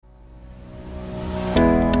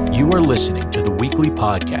You are listening to the weekly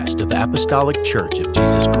podcast of Apostolic Church of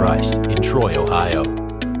Jesus Christ in Troy, Ohio.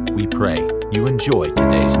 We pray you enjoy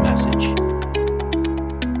today's message.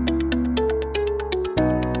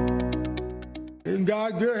 Isn't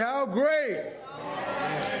God good? How great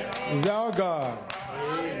is our God?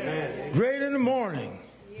 Amen. Great in the morning,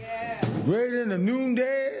 great in the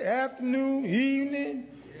noonday, afternoon, evening,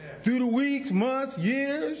 through the weeks, months,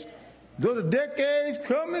 years, though the decades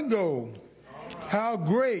come and go. How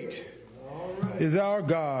great is our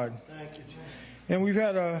God. And we've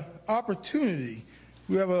had an opportunity.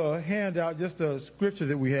 We have a handout, just a scripture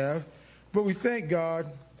that we have. But we thank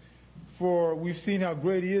God for we've seen how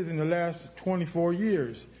great he is in the last 24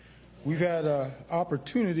 years. We've had an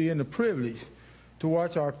opportunity and the privilege to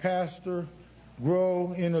watch our pastor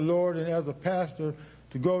grow in the Lord, and as a pastor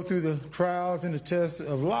to go through the trials and the tests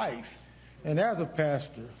of life. And as a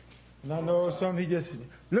pastor, and I know it's something he just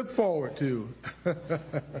look forward to.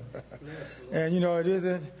 And, you know, it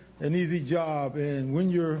isn't an easy job. And when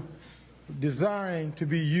you're desiring to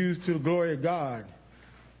be used to the glory of God,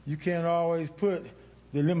 you can't always put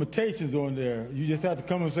the limitations on there. You just have to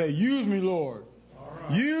come and say, use me, Lord.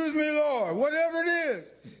 Right. Use me, Lord. Whatever it is,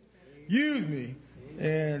 use me.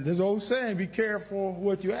 And there's an old saying, be careful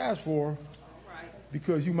what you ask for,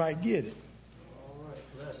 because you might get it.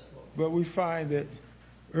 But we find that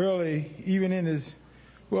early, even in his,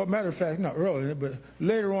 well, matter of fact, not early, but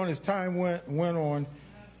later on as time went on,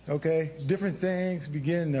 okay, different things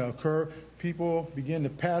began to occur. People began to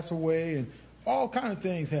pass away, and all kind of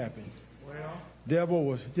things happened. Well, devil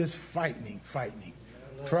was just fighting.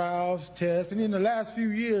 Trials, tests, and in the last few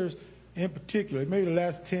years in particular, maybe the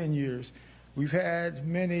last 10 years, we've had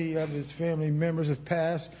many of his family members have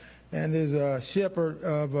passed, and there's a shepherd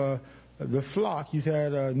of the flock. He's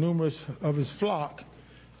had numerous of his flock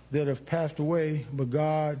that have passed away, but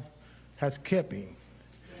God has kept him.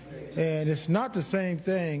 And it's not the same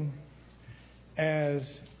thing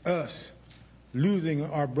as us losing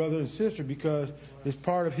our brother and sister, because it's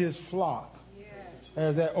part of his flock.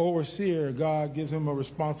 As that overseer, God gives him a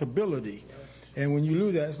responsibility. And when you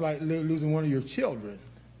lose that, it's like losing one of your children.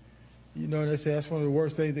 You know, and they say that's one of the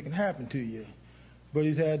worst things that can happen to you. But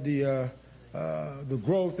he's had the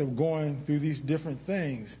growth of going through these different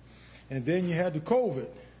things. And then you had the COVID.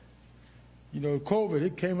 You know, COVID,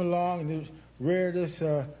 it came along and it reared this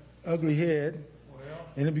ugly head,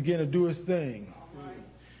 and it began to do its thing.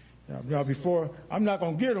 Now, before, I'm not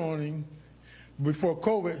going to get on him, before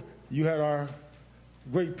COVID, you had our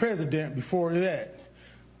great president before that.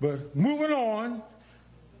 But moving on,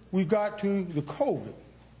 we got to the COVID.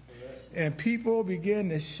 And people began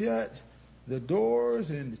to shut the doors,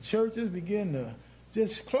 and the churches began to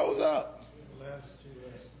just close up.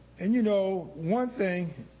 And you know, one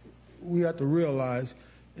thing we have to realize,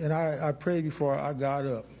 and I prayed before I got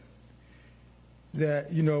up,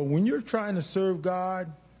 that, you know, when you're trying to serve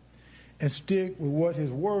God and stick with what his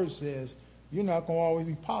word says, you're not going to always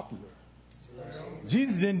be popular.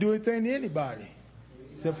 Jesus didn't do anything to anybody,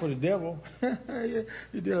 except for the devil.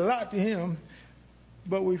 He did a lot to him.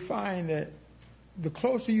 But we find that the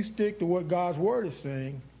closer you stick to what God's word is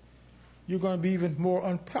saying, you're going to be even more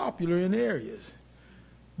unpopular in areas.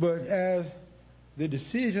 But as the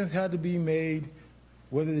decisions had to be made,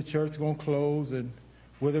 whether the church is going to close and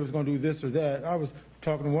whether it was going to do this or that, I was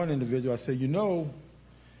talking to one individual. I said, you know,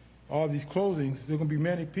 all these closings, there's going to be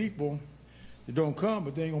many people that don't come,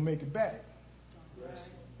 but they ain't going to make it back.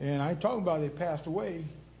 And I ain't talking about they passed away,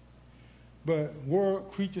 but we're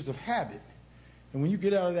creatures of habit. And when you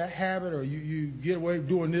get out of that habit, or you get away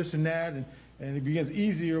doing this and that, and it begins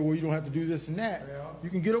easier where you don't have to do this and that, you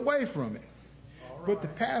can get away from it. But the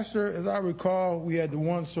pastor, as I recall, we had the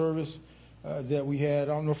one service that we had,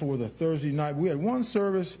 I don't know if it was a Thursday night, we had one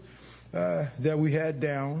service that we had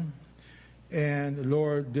down, and the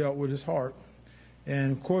Lord dealt with his heart.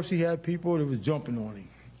 And of course he had people that was jumping on him.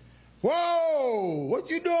 Whoa,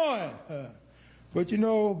 what you doing? But you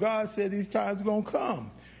know, God said these times are going to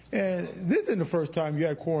come. And this isn't the first time you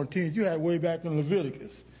had quarantines. You had way back in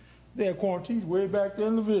Leviticus. They had quarantines way back there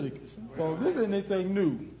in Leviticus. So this isn't anything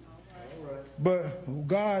new. But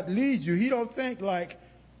God leads you. He don't think like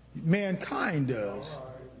mankind does.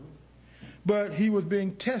 But he was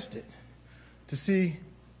being tested to see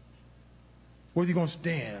where he going to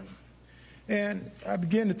stand. And I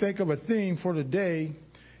began to think of a theme for today,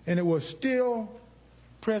 and it was still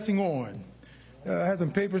pressing on. I had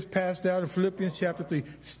some papers passed out in Philippians chapter 3.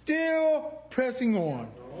 Still pressing on.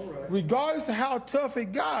 Regardless of how tough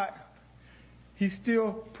it got, he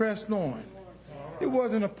still pressed on. It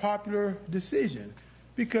wasn't a popular decision,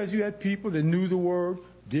 because you had people that knew the word,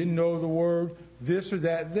 didn't know the word, this or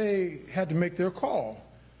that. They had to make their call.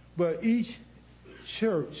 But each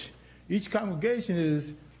church, each congregation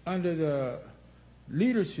is under the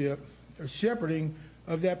leadership or shepherding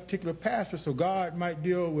of that particular pastor. So God might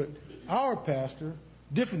deal with our pastor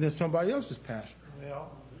different than somebody else's pastor. Yeah.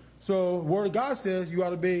 So the Word of God says you ought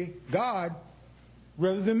to be God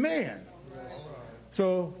rather than man.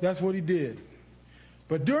 So that's what he did.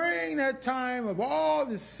 But during that time of all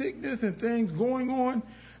the sickness and things going on,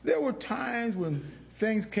 there were times when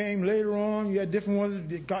things came later on. You had different ones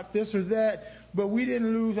that got this or that. But we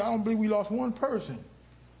didn't lose. I don't believe we lost one person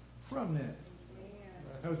from that.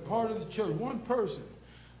 That was part of the church, one person.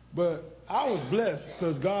 But I was blessed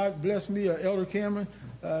because God blessed me, Elder Cameron,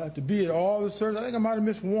 to be at all the services. I think I might have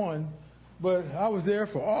missed one, but I was there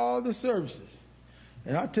for all the services.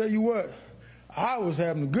 And I tell you what, I was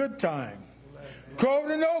having a good time.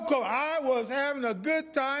 COVID or no COVID, I was having a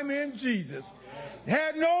good time in Jesus.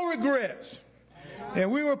 Had no regrets.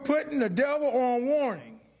 And we were putting the devil on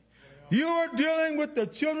warning. You are dealing with the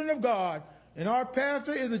children of God. And our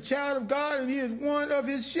pastor is a child of God, and he is one of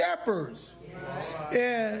his shepherds.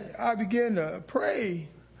 And I began to pray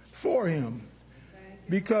for him.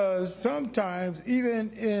 Because sometimes,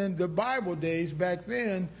 even in the Bible days back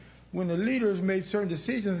then, when the leaders made certain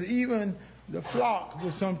decisions, even the flock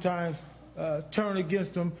would sometimes turn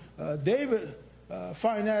against them. David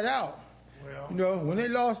find that out. You know, when they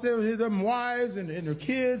lost their wives and their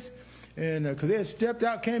kids, and because they had stepped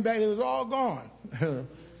out, came back, it was all gone.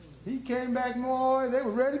 He came back more, they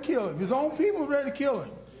were ready to kill him. His own people were ready to kill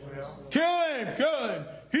him. Kill him, kill him.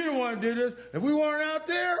 He the one who did this. If we weren't out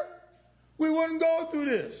there, we wouldn't go through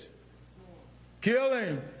this. Kill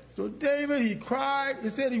him. So David, he cried. He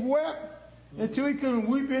said he wept until he couldn't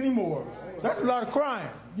weep anymore. That's a lot of crying,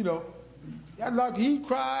 you know. That's like he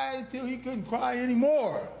cried until he couldn't cry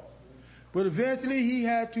anymore. But eventually he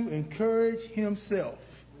had to encourage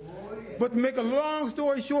himself. But to make a long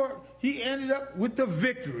story short, he ended up with the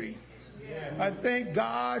victory. I thank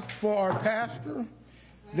God for our pastor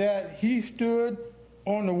that he stood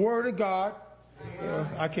on the Word of God.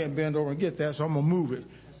 I can't bend over and get that, so I'm going to move it.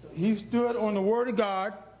 He stood on the Word of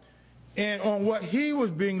God and on what he was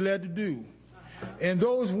being led to do. And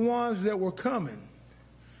those ones that were coming,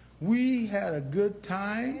 we had a good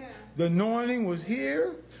time. The anointing was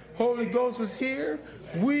here. Holy Ghost was here.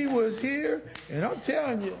 We was here. And I'm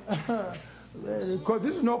telling you, because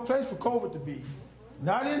this is no place for COVID to be.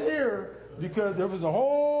 Not in here, because there was a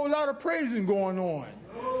whole lot of praising going on.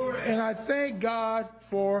 And I thank God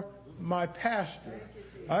for my pastor.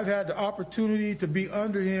 I've had the opportunity to be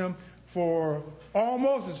under him for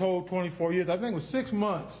almost his whole 24 years. I think it was 6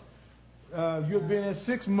 months. You've been in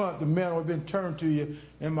 6 months, the mantle had been turned to you.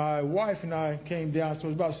 And my wife and I came down, so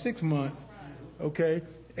it was about 6 months. Okay?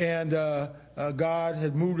 And God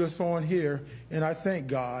had moved us on here. And I thank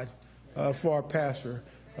God for our pastor.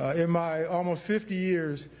 In my almost 50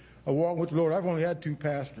 years of walking with the Lord, I've only had 2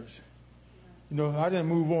 pastors. You know, I didn't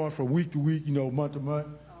move on from week to week, you know, month to month.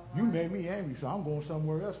 You made me angry, so I'm going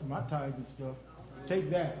somewhere else for my tithes and stuff. Take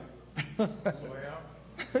that.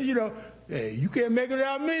 You know, hey, you can't make it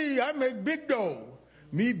without me. I make big dough.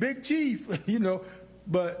 Me, big chief, you know.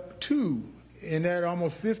 But 2 in that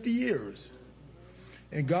almost 50 years.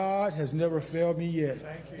 And God has never failed me yet.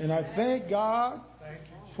 And I thank God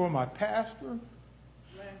for my pastor.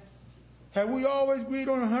 Have we always agreed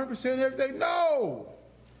on 100% everything? No.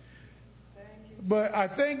 But I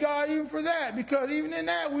thank God even for that, because even in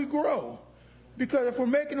that we grow. Because if we're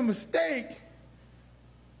making a mistake,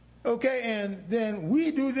 okay, and then we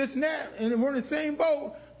do this and that, and we're in the same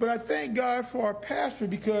boat, but I thank God for our pastor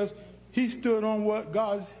because he stood on what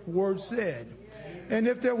God's word said. And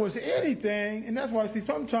if there was anything, and that's why I see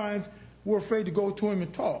sometimes we're afraid to go to him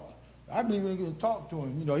and talk. I believe we can talk to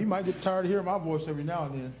him. You know, he might get tired of hearing my voice every now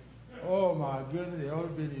and then. Oh my goodness, the other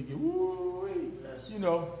bit he get woo-wee, you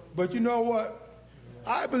know. But you know what?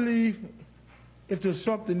 I believe if there's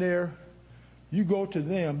something there, you go to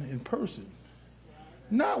them in person.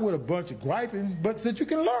 Not with a bunch of griping, but that you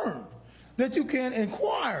can learn, that you can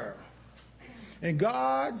inquire. And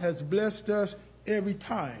God has blessed us every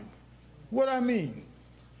time. What I mean,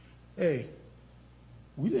 hey,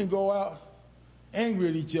 we didn't go out angry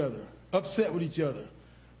at each other, upset with each other.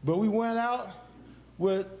 But we went out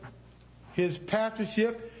with his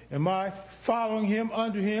pastorship and my following him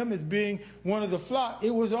under him as being one of the flock.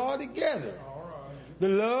 It was all together. The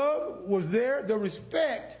love was there. The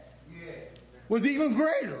respect was even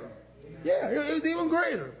greater. Yeah, it was even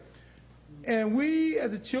greater. And we,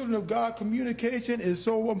 as the children of God, communication is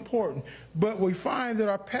so important. But we find that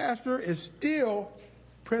our pastor is still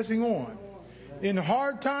pressing on. In the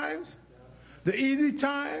hard times, the easy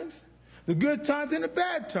times, the good times, and the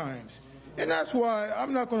bad times. And that's why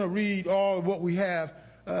I'm not going to read all of what we have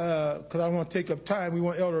because I want to take up time. We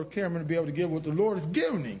want Elder Cameron to be able to give what the Lord has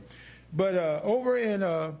given him. But over in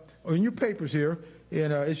your papers here,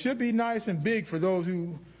 and it should be nice and big for those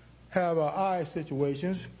who have eye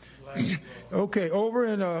situations. Okay, over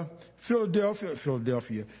in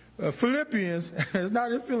Philippians, it's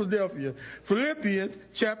not in Philadelphia, Philippians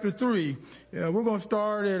chapter 3, we're going to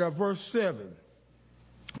start at verse 7.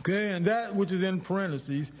 Okay, and that which is in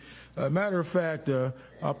parentheses. Matter of fact,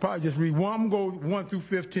 I'll probably just read one. I'm going to go 1 through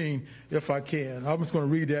 15 if I can. I'm just going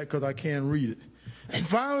to read that because I can read it. And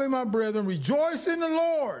finally, my brethren, rejoice in the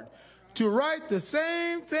Lord. To write the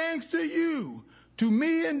same things to you, to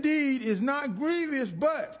me indeed is not grievous,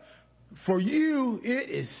 but for you it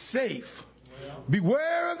is safe.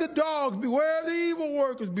 Beware of the dogs, beware of the evil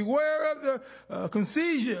workers, beware of the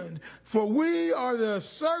conceition, for we are the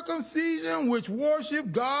circumcision which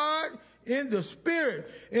worship God in the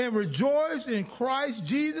Spirit, and rejoice in Christ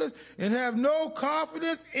Jesus, and have no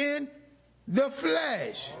confidence in the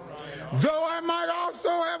flesh. Though I might also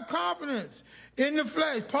have confidence in the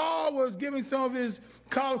flesh. Paul was giving some of his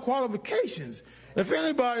college qualifications. If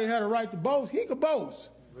anybody had a right to boast, he could boast.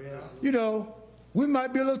 You know, we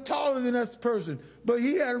might be a little taller than that person, but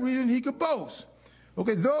he had a reason he could boast.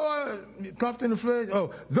 Okay, though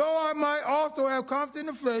I might also have confidence in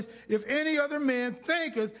the flesh, if any other man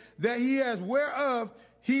thinketh that he has whereof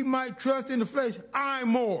he might trust in the flesh, I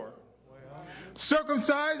more.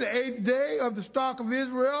 Circumcised the 8th day of the stock of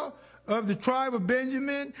Israel, of the tribe of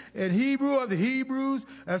Benjamin, and Hebrew of the Hebrews,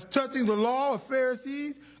 as touching the law of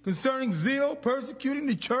Pharisees, concerning zeal, persecuting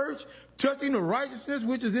the church, touching the righteousness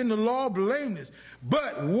which is in the law, blameless.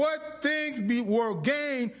 But what things were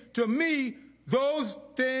gained to me, those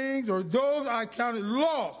things or those I counted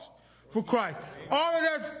loss for Christ. All of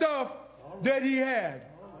that stuff that he had.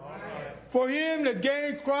 For him to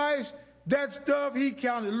gain Christ, that stuff he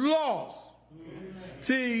counted loss.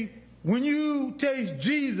 See, when you taste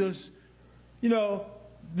Jesus, you know,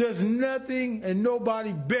 there's nothing and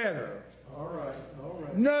nobody better. All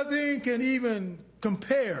right. Nothing can even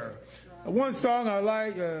compare. One song I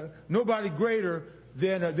like, nobody greater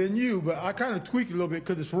than you, but I kind of tweak it a little bit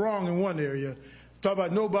because it's wrong in one area. Talk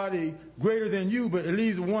about nobody greater than you, but it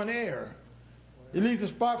leaves one air. It leaves a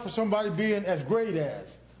spot for somebody being as great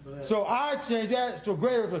as. So I change that to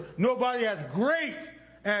greater, for nobody as great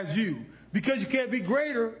as you, because you can't be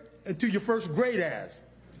greater until you're first great as.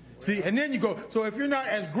 See, and then you go, so if you're not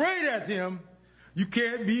as great as him, you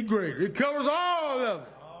can't be greater. It covers all of it.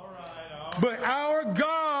 All right. But our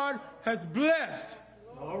God has blessed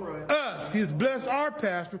us. He has blessed our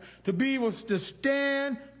pastor to be able to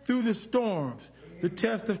stand through the storms, the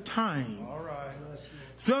test of time. All right.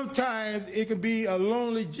 Sometimes it can be a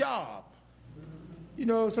lonely job. You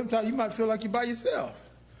know, sometimes you might feel like you're by yourself.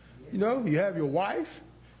 You know, you have your wife.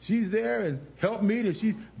 She's there and help me, that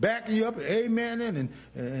she's backing you up and amening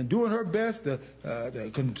and doing her best to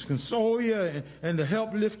console you and to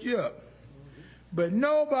help lift you up. But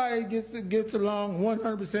nobody gets along 100%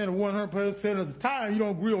 or 100% of the time. You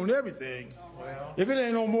don't agree on everything. Well, if it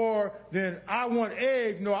ain't no more than I want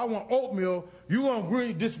eggs, no, I want oatmeal, you're going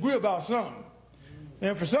to disagree about something.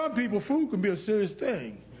 And for some people, food can be a serious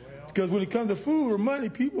thing. Because when it comes to food or money,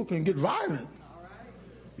 people can get violent.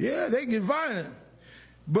 Yeah, they get violent.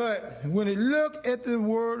 But when they look at the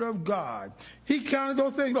word of God, he counted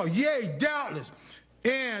those things lost. Yea, doubtless.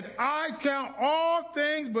 And I count all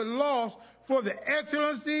things but loss for the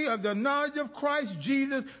excellency of the knowledge of Christ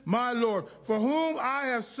Jesus, my Lord, for whom I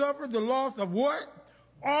have suffered the loss of what?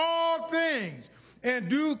 All things. And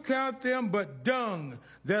do count them but dung,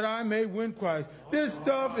 that I may win Christ. This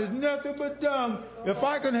stuff is nothing but dung. If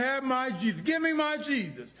I can have my Jesus, give me my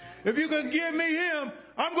Jesus. If you can give me him,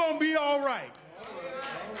 I'm going to be all right.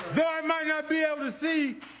 Though I might not be able to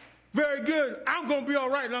see very good, I'm going to be all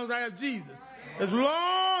right as long as I have Jesus. As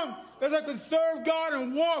long as I can serve God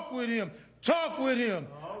and walk with him, talk with him,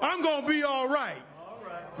 I'm going to be all right.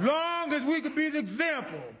 Long as we can be the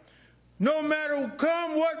example, no matter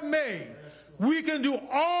come what may, we can do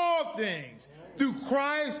all things through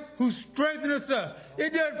Christ who strengthens us.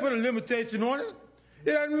 It doesn't put a limitation on it.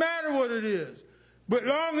 It doesn't matter what it is. But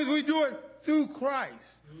long as we do it through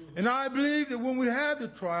Christ. And I believe that when we have the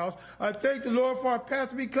trials, I thank the Lord for our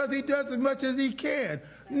pastor because he does as much as he can.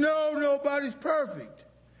 No, nobody's perfect.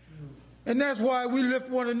 And that's why we lift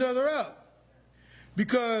one another up.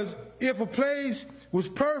 Because if a place was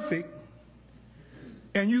perfect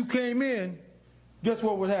and you came in, guess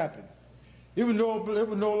what would happen? It would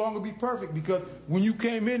no longer be perfect, because when you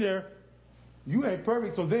came in there, you ain't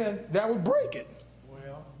perfect, so then that would break it.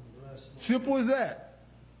 well, bless him. Simple as that.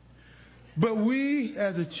 But we,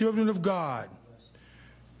 as the children of God,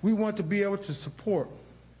 we want to be able to support.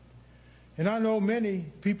 And I know many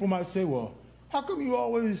people might say, well, how come you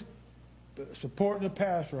always supporting the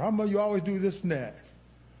pastor? How come you always do this and that?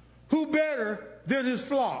 Who better than his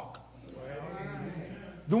flock?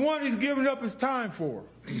 The one he's giving up his time for.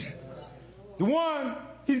 The one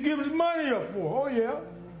he's giving his money up for. Oh, yeah,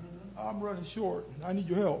 I'm running short. I need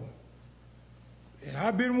your help. And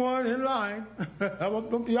I've been one in line. I'm going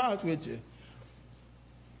to be honest with you.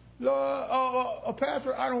 Lord,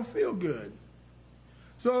 Pastor, I don't feel good.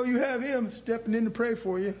 So you have him stepping in to pray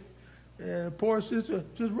for you. And the poor sister,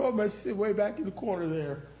 just romance, she sit way back in the corner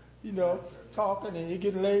there, you know, talking, and it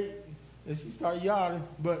getting late. And she started yawning,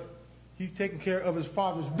 but he's taking care of his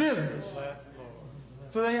father's business.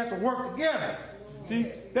 So they have to work together.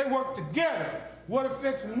 See, they work together. What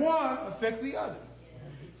affects one affects the other.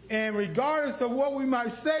 And regardless of what we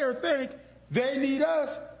might say or think, they need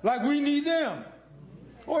us like we need them.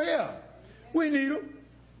 Oh, yeah. We need them.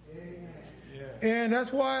 And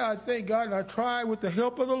that's why I thank God, and I try with the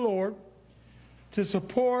help of the Lord to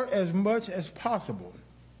support as much as possible.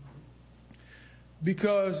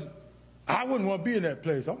 Because I wouldn't want to be in that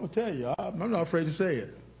place. I'm going to tell you, I'm not afraid to say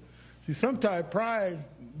it. See, sometimes pride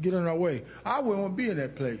get in our way. I wouldn't want to be in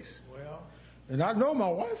that place. Well, and I know my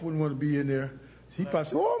wife wouldn't want to be in there. She probably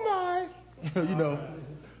say, oh my, you know.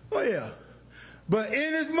 Oh yeah. But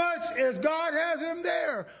inasmuch as God has him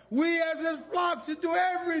there, we as his flock should do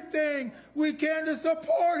everything we can to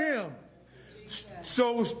support him.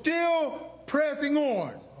 So still pressing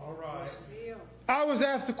on. All right. I was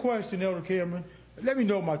asked a question, Elder Cameron. Let me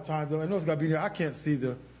know my time, though. I know it's got to be there. I can't see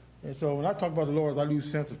and so when I talk about the Lord, I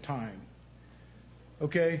lose sense of time.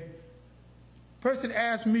 Okay? Person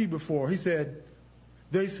asked me before, they said,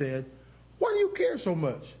 why do you care so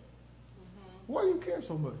much? Why do you care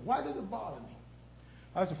so much? Why does it bother me?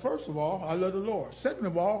 I said, first of all, I love the Lord. Second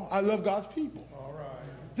of all, I love God's people. All right.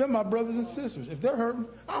 They're my brothers and sisters. If they're hurting,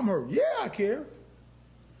 I'm hurting. Yeah, I care.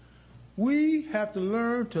 We have to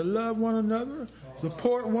learn to love one another,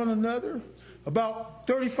 support one another. About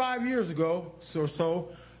 35 years ago or so,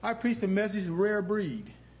 I preached a message, Rare Breed.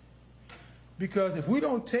 Because if we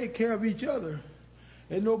don't take care of each other,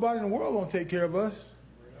 and nobody in the world won't take care of us.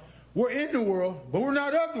 We're in the world, but we're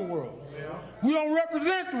not of the world. We don't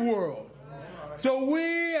represent the world. So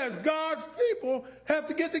we, as God's people, have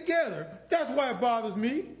to get together. That's why it bothers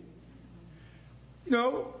me. You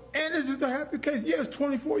know, and this is a happy case. Yes,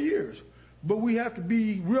 24 years. But we have to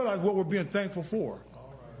realize what we're being thankful for.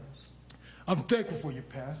 I'm thankful for you,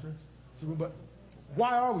 Pastor. But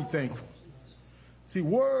why are we thankful? See,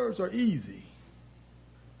 words are easy.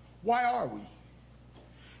 Why are we?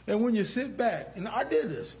 And when you sit back, and I did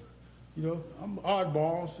this, you know, I'm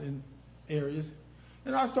oddballs in areas,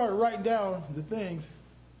 and I started writing down the things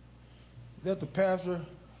that the pastor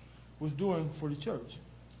was doing for the church.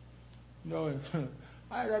 You know, and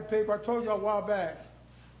I had that paper, I told you a while back,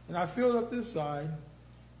 and I filled up this side.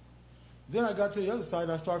 Then I got to the other side,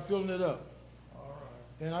 and I started filling it up. All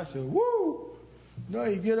right. And I said, woo! You know,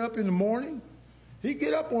 he get up in the morning, he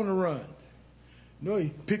get up on the run. You know, he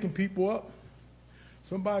picking people up.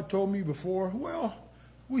 Somebody told me before, well,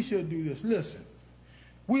 we should do this. Listen,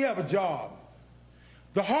 we have a job.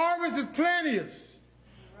 The harvest is plenteous,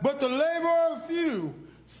 but the labor are few.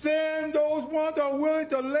 Send those ones that are willing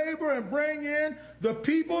to labor and bring in the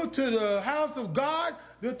people to the house of God,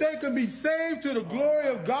 that they can be saved to the glory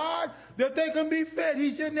of God, that they can be fed.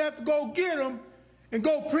 He shouldn't have to go get them and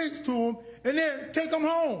go preach to them and then take them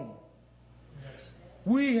home.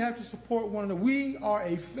 We have to support one another. We are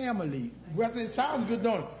a family. It sounds good,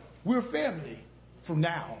 don't it? We're family from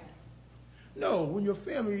now. No, when you're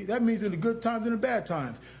family, that means in the good times and the bad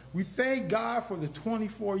times. We thank God for the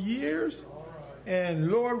 24 years.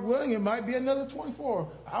 And Lord willing, it might be another 24.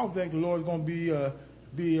 I don't think the Lord's going to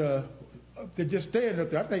be just staying up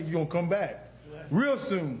there. I think he's going to come back real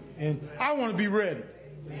soon. And I want to be ready.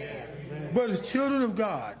 But as children of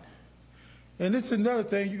God, and it's another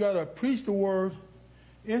thing, you got to preach the word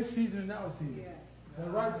in season and out of season. Is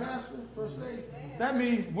that right, Pastor? First lady? That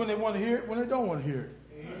means when they want to hear it, when they don't want to hear it.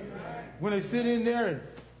 When they sit in there and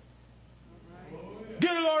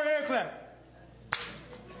give the Lord a hand clap.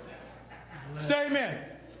 Say amen.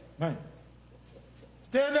 Man.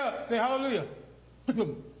 Stand up. Say hallelujah.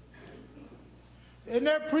 And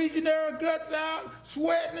they're preaching their guts out,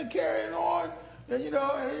 sweating and carrying on. And, you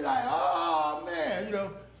know, and you're like, oh, man, you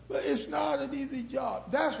know. But it's not an easy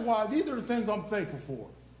job. That's why these are the things I'm thankful for.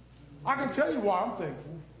 I can tell you why I'm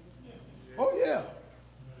thankful. Oh, yeah.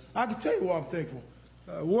 I can tell you why I'm thankful.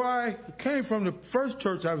 Where I came from, the first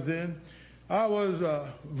church I was in, I was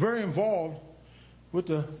very involved with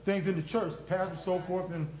the things in the church, the pastor and so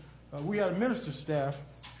forth. And we had a minister staff.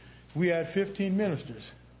 We had 15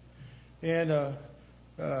 ministers. And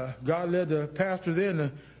God led the pastor then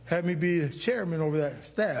to have me be the chairman over that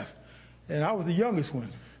staff. And I was the youngest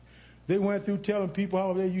one. They went through telling people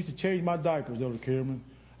how they used to change my diapers, Elder Cameron.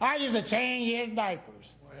 I used to change his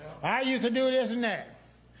diapers. I used to do this and that.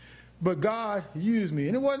 But God used me.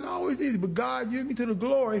 And it wasn't always easy, but God used me to the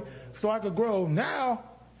glory so I could grow. Now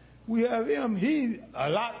we have him. He's a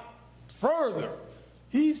lot further.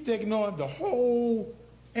 He's taking on the whole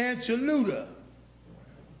enchilada.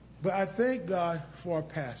 But I thank God for our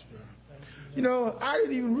pastor. You know, I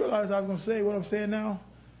didn't even realize I was going to say what I'm saying now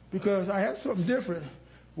because I had something different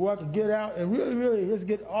where I could get out and really just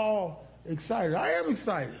get all excited. I am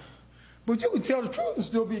excited. But you can tell the truth and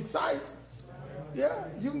still be excited. Yeah,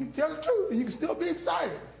 you can tell the truth and you can still be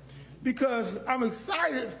excited. Because I'm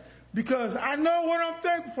excited because I know what I'm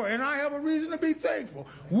thankful for, and I have a reason to be thankful.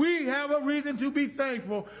 We have a reason to be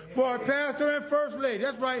thankful for our pastor and first lady.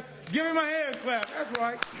 That's right. Give him a hand clap. That's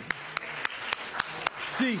right.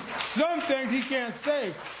 See, some things he can't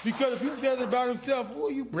say because if he says it about himself, who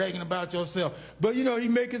are you bragging about yourself? But, you know, he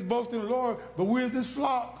make his boast in the Lord. But we're this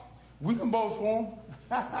flock. We can boast for him.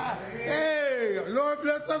 Hey, Lord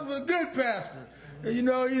bless us with a good pastor. And, you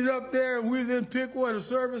know, he's up there, and we was in Pickle at a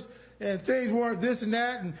service, and things weren't this and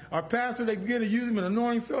that, and our pastor, they began to use him in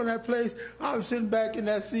anointing field in that place. I was sitting back in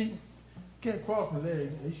that seat. Can't cross my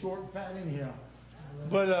legs. He's short and fat anyhow.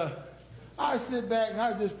 But I sit back, and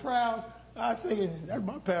I was just proud. I was thinking, that's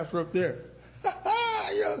my pastor up there.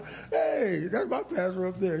 You know, hey, that's my pastor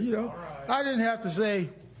up there, you know. I didn't have to say,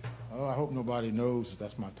 oh, I hope nobody knows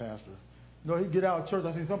that's my pastor. No, he'd get out of church.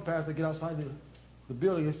 I seen some pastors get outside the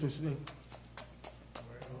building and just say,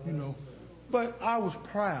 you know. But I was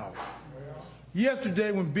proud.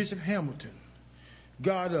 Yesterday when Bishop Hamilton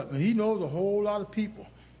got up, and he knows a whole lot of people.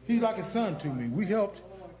 He's like a son to me. We helped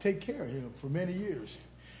take care of him for many years.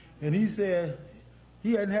 And he said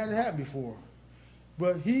he hadn't had it happen before.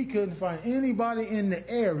 But he couldn't find anybody in the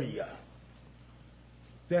area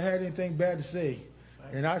that had anything bad to say.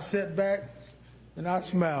 And I sat back and I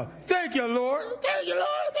smiled. Thank you, Lord. Thank you, Lord.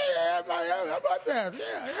 Thank you, how about that?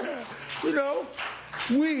 Yeah. You know,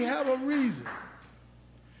 we have a reason.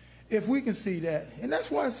 If we can see that, and that's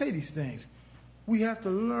why I say these things, we have to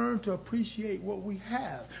learn to appreciate what we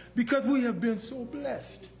have because we have been so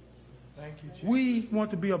blessed. Thank you, Jesus. We want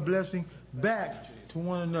to be a blessing back to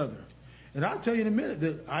one another. And I'll tell you in a minute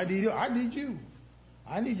that I need you.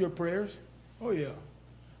 I need your prayers. Oh, yeah.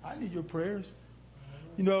 I need your prayers.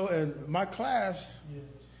 You know, and my class,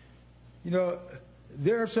 you know,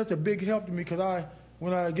 they're such a big help to me because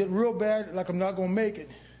when I get real bad, like I'm not going to make it,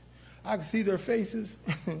 I can see their faces.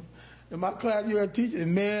 In my class, you're a teacher,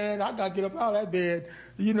 and man, I got to get up out of that bed.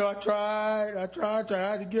 You know, I tried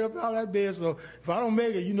to get up out of that bed. So if I don't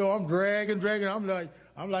make it, you know, I'm dragging.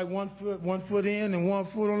 I'm like 1 foot in and 1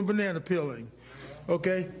 foot on the banana peeling.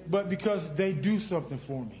 Okay? But because they do something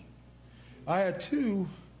for me. I had two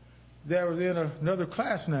that was in another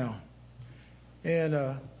class now. And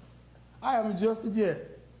I haven't adjusted yet.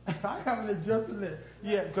 I haven't adjusted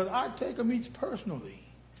yet because I take them each personally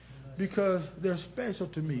because they're special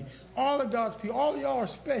to me. All of God's people, all of y'all are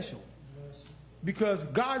special because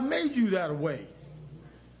God made you that way.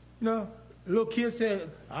 You know, a little kid said,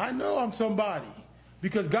 I know I'm somebody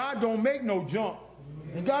because God don't make no jump.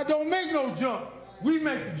 And God don't make no jump. We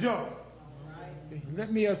make the jump.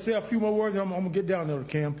 Let me say a few more words and I'm going to get down there,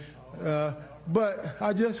 Cam. But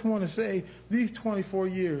I just want to say these 24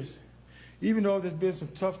 years, even though there's been some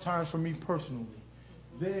tough times for me personally,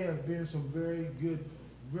 they have been some very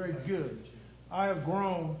good. I have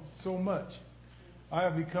grown so much. I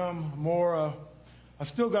have become more, I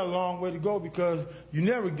still got a long way to go because you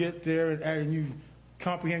never get there and you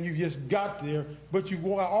comprehend you just got there, but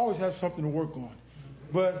I always have something to work on.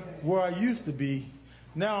 But where I used to be,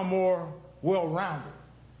 now I'm more well-rounded.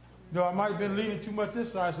 You know, I might have been leaning too much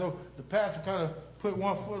this side, so the pastor kind of put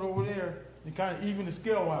 1 foot over there and kind of even the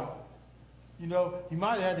scale out. You know, he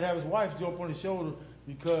might have had to have his wife jump on his shoulder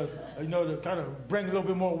because, you know, to kind of bring a little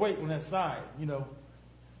bit more weight on that side, you know.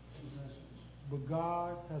 But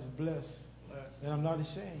God has blessed, and I'm not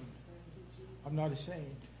ashamed. I'm not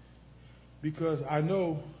ashamed because I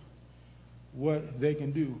know what they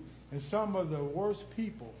can do. And some of the worst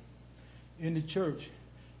people in the church,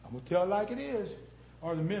 I'm going to tell it like it is,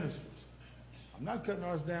 are the ministers. I'm not cutting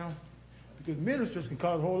ours down because ministers can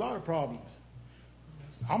cause a whole lot of problems.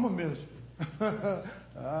 I'm a minister.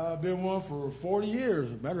 I've been one for 40 years.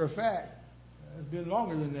 Matter of fact, it's been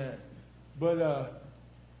longer than that. But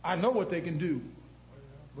I know what they can do.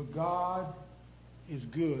 But God is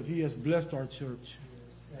good. He has blessed our church.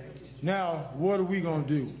 Now, what are we going to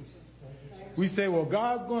do? We say, well,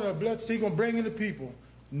 God's going to bless, He's going to bring in the people.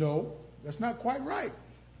 No, that's not quite right.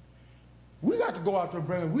 We got to go out there and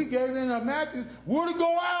bring them. We gave in Matthew, we're to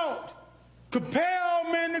go out,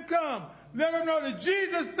 compel men to come. Let them know that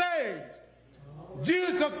Jesus saves.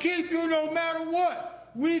 Jesus will keep you no matter what.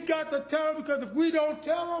 We got to tell them, because if we don't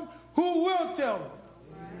tell them, who will tell them?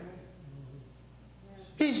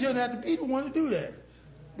 He shouldn't have to be the one to do that.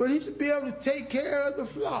 But he should be able to take care of the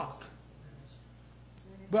flock.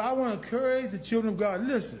 But I want to encourage the children of God.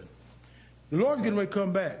 Listen, the Lord's getting ready to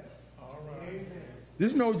come back.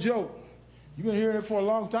 This is no joke. You've been hearing it for a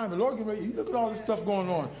long time. The Lord getting ready. You look at all this stuff going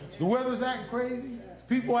on. The weather's acting crazy.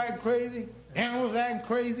 People acting crazy. Animals acting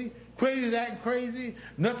crazy. Crazy's acting crazy.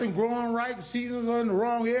 Nothing growing right. The seasons are in the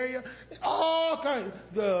wrong area. All kinds.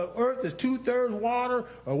 The earth is 2/3 water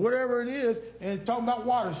or whatever it is, and it's talking about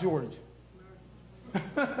water shortage.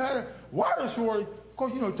 Water shortage. Of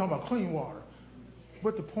course, you know, you're talking about clean water.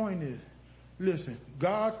 But the point is, listen,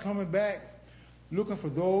 God's coming back looking for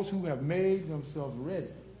those who have made themselves ready.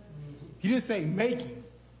 He didn't say making,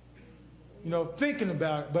 you know, thinking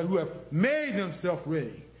about it, but who have made themselves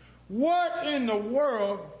ready. What in the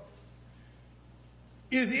world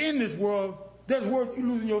is in this world that's worth you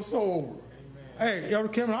losing your soul over? Amen. Hey, Elder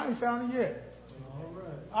Cameron, I ain't found it yet. All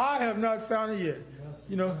right. I have not found it yet.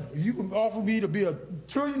 You know, you can offer me to be a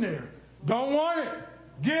trillionaire. Don't want it.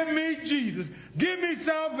 Give me Jesus. Give me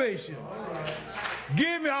salvation. Right.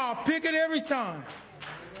 Give me, I'll pick it every time.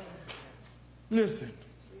 Listen,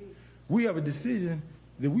 we have a decision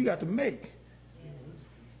that we got to make.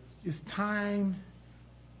 It's time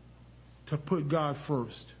to put God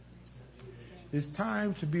first. It's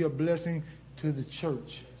time to be a blessing to the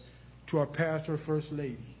church, to our pastor, first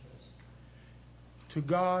lady, to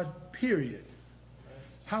God, period.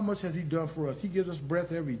 How much has he done for us? He gives us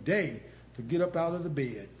breath every day to get up out of the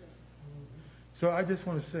bed. So I just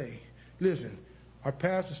want to say, listen, our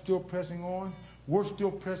pastor's still pressing on. We're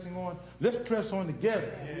still pressing on. Let's press on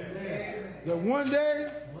together. Yeah. That one day,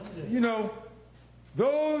 you know,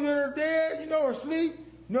 those that are dead, you know, or asleep,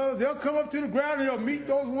 you know, they'll come up to the ground and they'll meet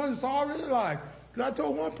those ones that's already alive. Because I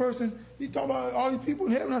told one person, he talked about all these people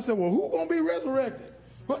in heaven. I said, well, who's going to be resurrected?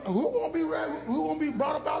 Who's going to be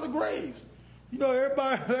brought up out of the graves? You know,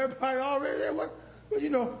 everybody already there. Well, you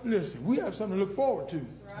know, listen, we have something to look forward to. Right.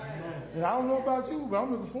 And I don't know about you, but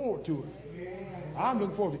I'm looking forward to it. Yeah. I'm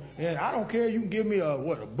looking forward to it. And I don't care. You can give me a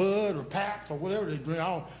Bud or Pabst or whatever they drink.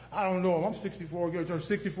 I don't know. I'm 64. Going to turn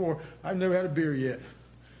 64. I've never had a beer yet.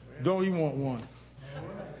 Don't even want one.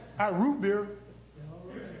 I had root beer.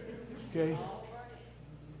 Okay.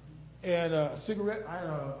 And cigarette. I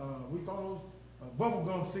had we call those bubble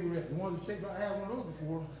gum cigarettes. The ones that shake. I had one of those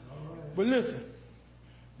before. But listen,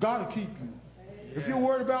 God will keep you. If you're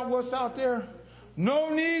worried about what's out there,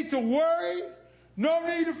 no need to worry, no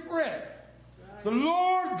need to fret. The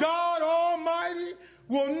Lord God Almighty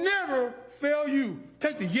will never fail you.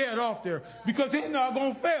 Take the yet off there, because he's not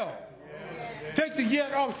going to fail. Take the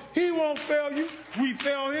yet off. He won't fail you. We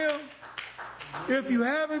fail him. If you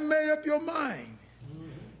haven't made up your mind,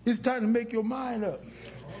 it's time to make your mind up.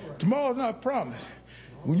 Tomorrow's not promised.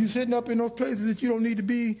 When you're sitting up in those places that you don't need to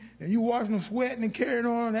be, and you're watching them sweating and carrying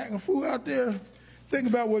on and acting a fool out there, think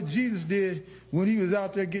about what Jesus did when he was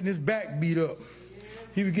out there getting his back beat up.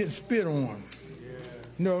 He was getting spit on.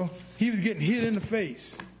 You know, he was getting hit in the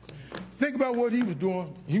face. Think about what he was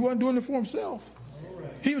doing. He wasn't doing it for himself.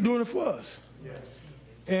 He was doing it for us.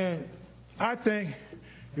 And I think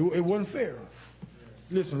it wasn't fair.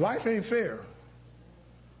 Listen, life ain't fair.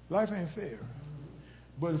 Life ain't fair.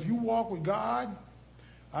 But if you walk with God,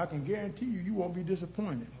 I can guarantee you won't be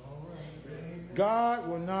disappointed. God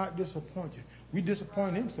will not disappoint you. We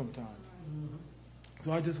disappoint him sometimes.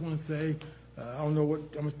 So I just want to say, I don't know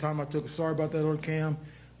how much time I took. Sorry about that, Lord Cam.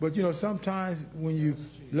 But, you know, sometimes when you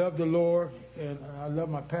love the Lord, and I love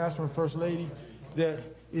my pastor and first lady, that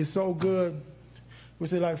is so good,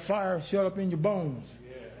 which is like fire shut up in your bones.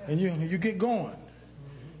 And you get going.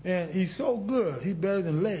 And he's so good. He's better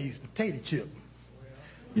than Lay's potato chip.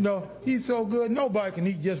 You know, he's so good, nobody can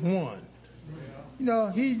eat just one. You know,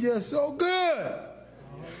 he's just so good.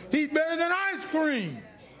 He's better than ice cream.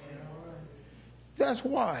 That's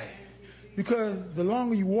why. Because the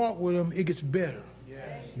longer you walk with him, it gets better.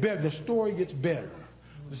 Better. The story gets better.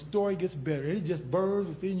 The story gets better. And it just burns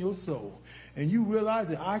within your soul. And you realize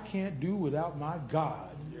that I can't do without my God.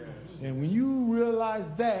 And when you realize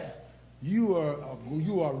that, you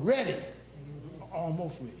are ready.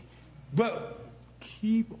 Almost ready. But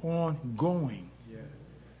keep on going.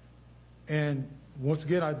 And once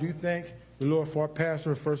again, I do thank the Lord for our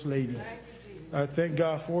pastor and first lady. I thank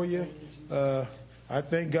God for you. I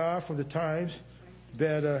thank God for the times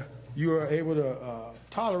that you are able to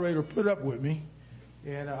tolerate or put up with me.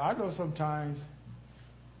 And I know sometimes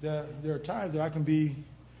that there are times that I can be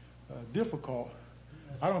difficult.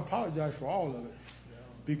 I don't apologize for all of it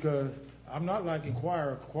because I'm not like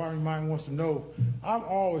inquirer. Inquiring mind wants to know. I'm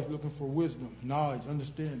always looking for wisdom, knowledge,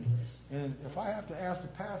 understanding. And if I have to ask the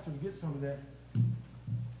pastor to get some of that,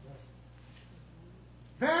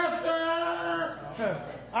 Pastor,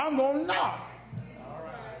 I'm going to knock.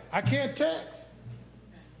 I can't text.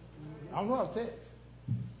 I don't know how to text.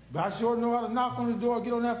 But I sure know how to knock on his door,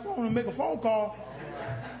 get on that phone, and make a phone call.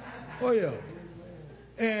 Oh, yeah.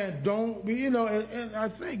 And don't be, and I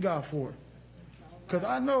thank God for it. Because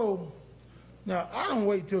I know, now, I don't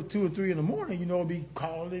wait till 2 or 3 in the morning, be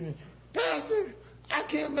calling him. Pastor, I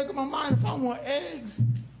can't make up my mind if I want eggs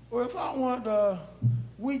or if I want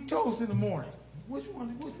wheat toast in the morning. Which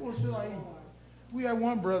one should I eat? We had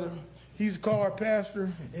one brother. He used to call our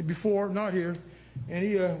pastor before, not here, and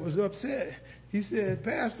he was upset. He said,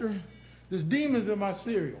 Pastor, there's demons in my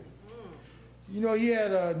cereal. He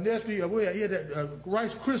had Nestle, he had that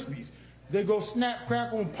Rice Krispies. They go snap,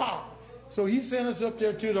 crackle, and pop. So he sent us up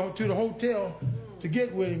there to the hotel to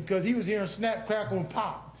get with him because he was hearing snap, crackle, and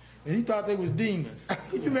pop. And he thought they was demons.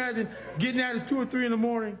 Can you imagine getting out at 2 or 3 in the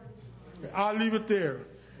morning? I'll leave it there.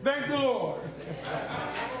 Thank the Lord.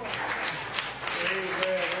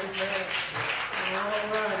 Amen.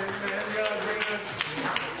 All right. Amen. God bring us.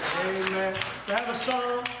 Amen. To have a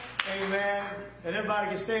song. Amen. And everybody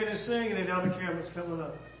can stand and sing, and then the other camera's coming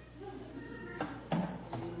up.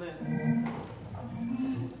 Amen.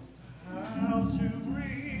 How to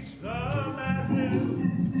reach the masses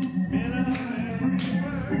in a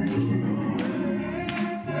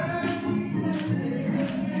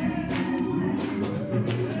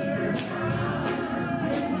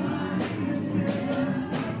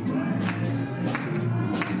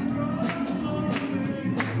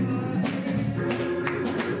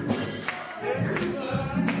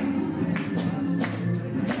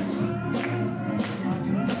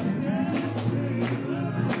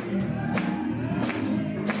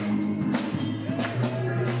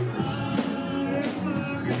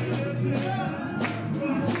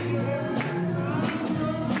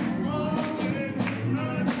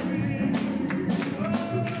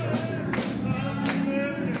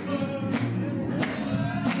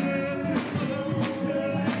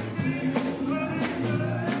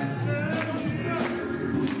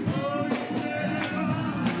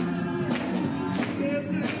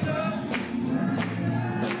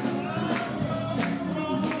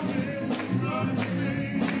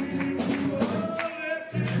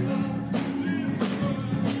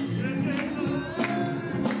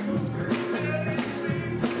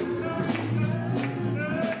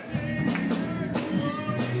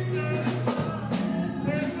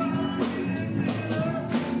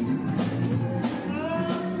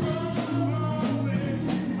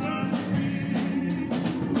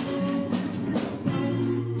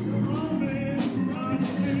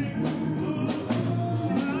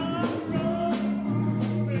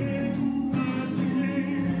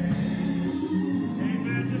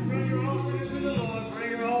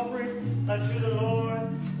unto the Lord.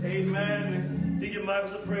 Amen. You give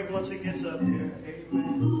Michael a prayer once he gets up here.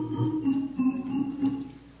 Amen.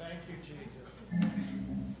 Thank you, Jesus.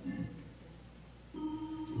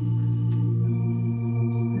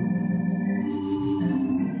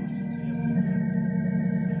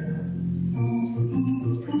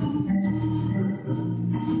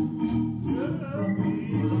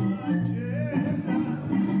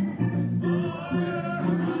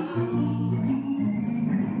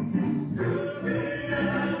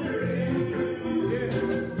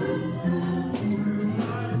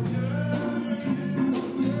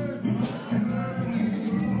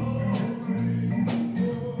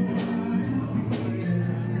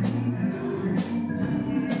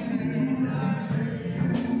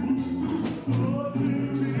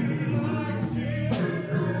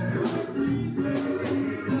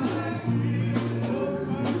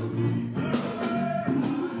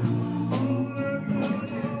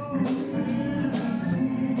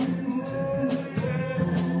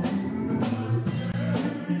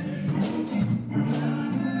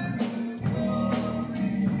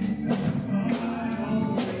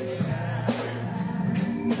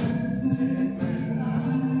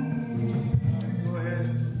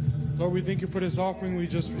 Lord, we thank you for this offering we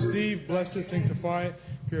just received. Bless it, sanctify it,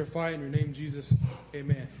 purify it. In your name, Jesus.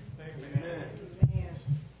 Amen. Amen.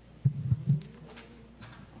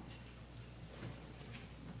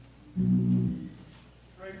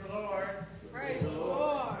 Praise the Lord. Praise the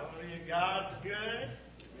Lord. Hallelujah. God's good.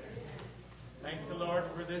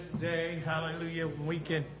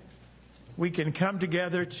 We can come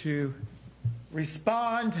together to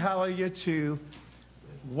respond, hallelujah, to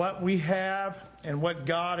what we have and what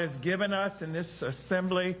God has given us in this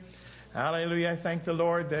assembly. Hallelujah. I thank the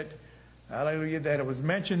Lord that, hallelujah, that it was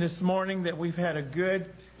mentioned this morning that we've had a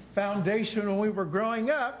good foundation when we were growing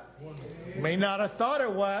up. May not have thought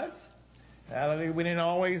it was. Hallelujah. We didn't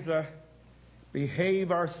always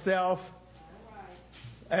behave ourselves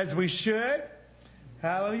as we should.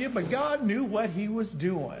 Hallelujah. But God knew what he was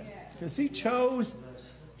doing. Because he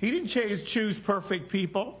didn't choose perfect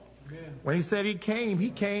people. When he said he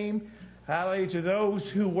came, hallelujah, to those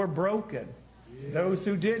who were broken, those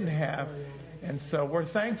who didn't have. And so we're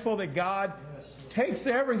thankful that God takes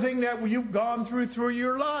everything that you've gone through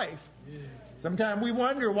your life. Sometimes we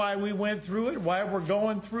wonder why we went through it, why we're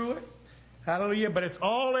going through it. Hallelujah. But it's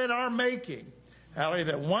all in our making. Hallelujah.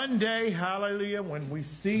 That one day, hallelujah, when we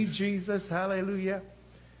see Jesus, hallelujah,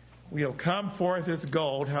 we'll come forth as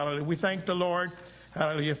gold. Hallelujah. We thank the Lord,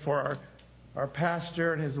 hallelujah, for our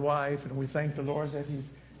pastor and his wife. And we thank the Lord that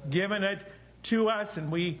he's given it to us.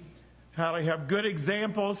 And we, hallelujah, have good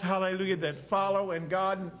examples, hallelujah, that follow. And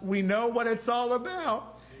God, we know what it's all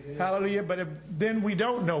about. Hallelujah. But then we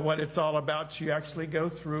don't know what it's all about. You actually go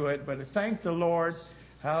through it. But thank the Lord,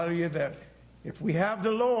 hallelujah, that if we have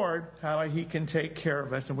the Lord, hallelujah, he can take care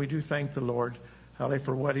of us. And we do thank the Lord, hallelujah,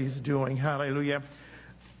 for what he's doing. Hallelujah.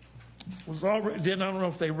 I don't know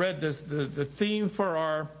if they read this. The theme for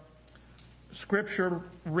our scripture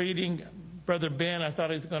reading, Brother Ben, I thought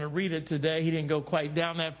he was going to read it today. He didn't go quite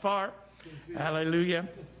down that far. Hallelujah.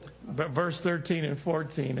 But verse 13 and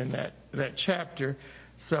 14 in that chapter.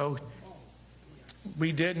 So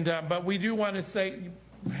we didn't, but we do want to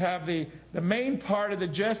have the main part of the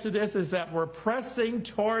gist of this is that we're pressing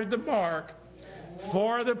toward the mark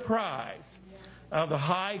for the prize of the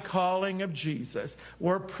high calling of Jesus.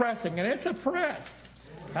 We're pressing, and it's a press.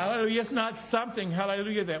 Hallelujah. It's not something,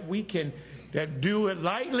 hallelujah, that we can do it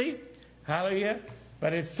lightly. Hallelujah.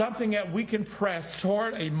 But it's something that we can press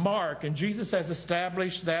toward a mark, and Jesus has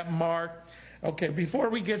established that mark. Okay, before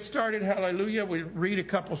we get started, hallelujah, we read a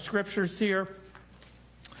couple scriptures here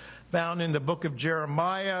found in the book of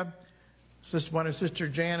Jeremiah. This is one of Sister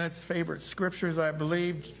Janet's favorite scriptures, I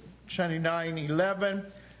believe, 29:11.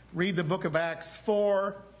 Read the book of Acts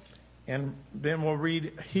 4, and then we'll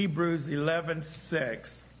read Hebrews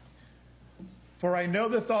 11:6. For I know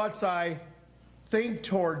the thoughts I think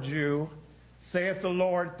toward you, saith the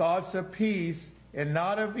Lord, thoughts of peace and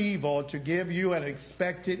not of evil, to give you an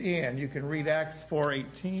expected end. You can read Acts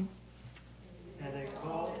 4:18. And they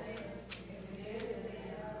called,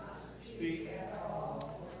 speak,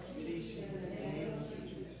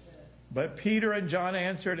 But Peter and John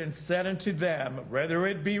answered and said unto them, whether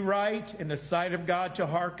it be right in the sight of God to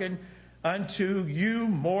hearken unto you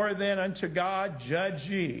more than unto God, judge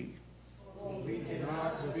ye. we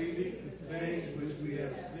cannot speak the things which we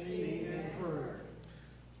have seen and heard.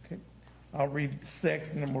 Okay. I'll read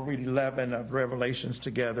 6 and then we'll read 11 of Revelations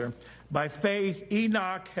together. By faith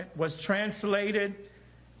Enoch was translated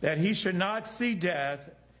that he should not see death,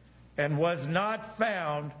 and was not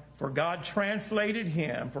found, for God translated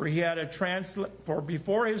him. For he had for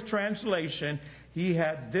before his translation he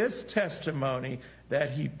had this testimony,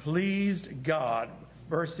 that he pleased God.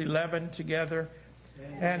 Verse 11 together.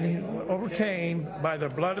 And he overcame by the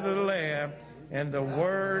blood of the Lamb and the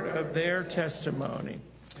word of their testimony,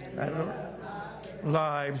 and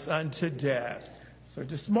lives unto death. So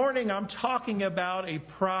this morning I'm talking about a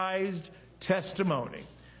prized testimony.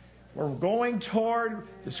 We're going toward,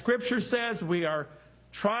 the scripture says we are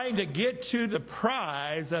trying to get to the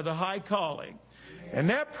prize of the high calling. And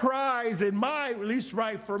that prize, at least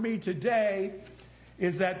right for me today,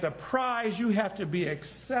 is that the prize, you have to be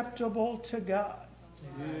acceptable to God.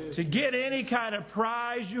 Yes. To get any kind of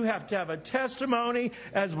prize, you have to have a testimony,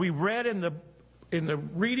 as we read in the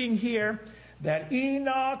reading here, that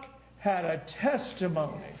Enoch had a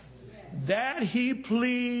testimony that he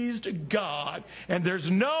pleased God. And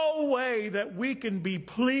there's no way that we can be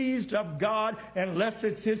pleased of God unless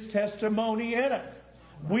it's his testimony in us.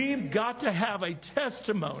 We've got to have a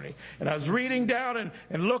testimony. And I was reading down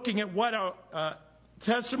and looking at what a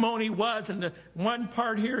testimony was, and the one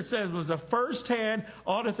part here says it was a first-hand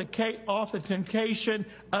authentication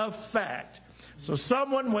of fact. So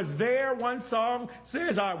someone was there. One song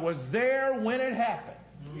says, I was there when it happened.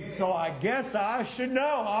 So I guess I should know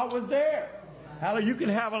I was there. Hallelujah. You can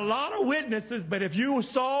have a lot of witnesses, but if you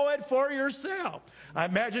saw it for yourself, I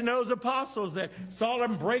imagine those apostles that saw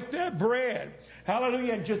them break that bread.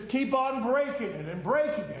 Hallelujah. And just keep on breaking it and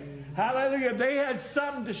breaking it. Hallelujah. They had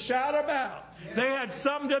something to shout about. They had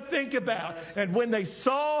something to think about. And when they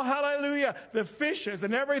saw, hallelujah, the fishes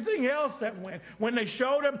and everything else that went, when they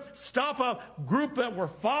showed him stop a group that were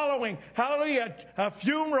following, hallelujah, a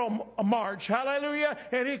funeral march, hallelujah,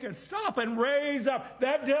 and he can stop and raise up,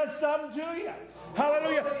 that does something to you.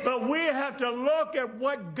 Hallelujah. But we have to look at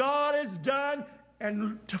what God has done,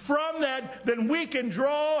 and from that, then we can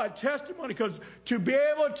draw a testimony. Because to be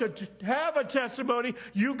able to have a testimony,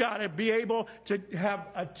 you got to be able to have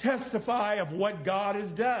a testify of what God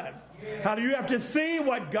has done. How do you have to see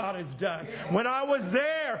what God has done? When I was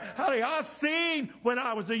there, hallelujah, I seen when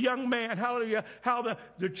I was a young man, hallelujah, how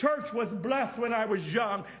the church was blessed when I was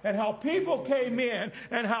young, and how people came in,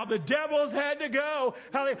 and how the devils had to go.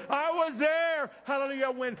 Hallelujah. I was there, hallelujah,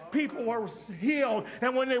 when people were healed,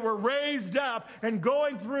 and when they were raised up and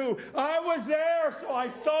going through. I was there, so I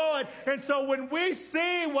saw it. And so when we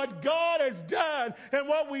see what God has done, and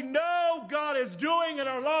what we know God is doing in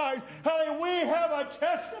our lives, hallelujah, we have a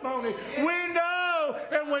testimony. We know,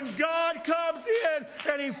 and when God comes in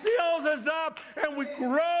and he fills us up and we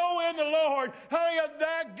grow in the Lord, hallelujah,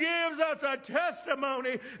 that gives us a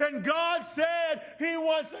testimony. And God said he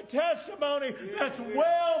wants a testimony that's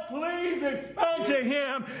well-pleasing unto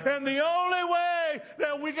him. And the only way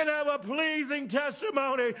that we can have a pleasing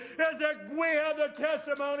testimony is that we have the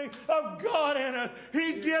testimony of God in us.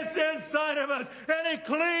 He gets inside of us and he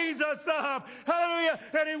cleans us up, hallelujah,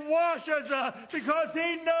 and he washes us, because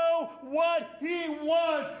he knows what he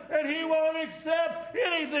wants, and he won't accept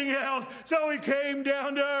anything else. So he came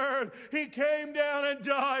down to earth. He came down and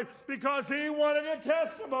died because he wanted a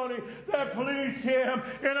testimony that pleased him.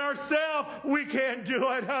 In ourselves, we can't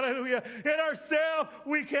do it. Hallelujah. In ourselves,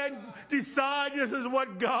 we can't decide this is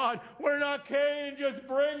what God. We're not Cain and just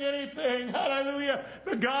bring anything. Hallelujah.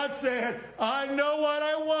 But God said, I know what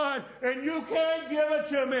I want, and you can't give it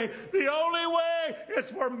to me. The only way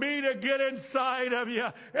is for me to get inside of you.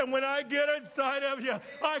 And when I get inside of you,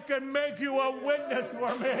 I can make you a witness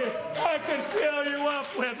for me. I can fill you up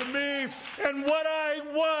with me. And what I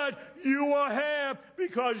want, you will have,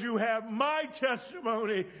 because you have my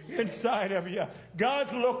testimony inside of you.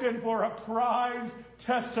 God's looking for a prized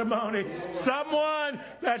testimony. Someone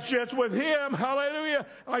that's just with him. Hallelujah.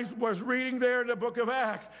 I was reading there in the book of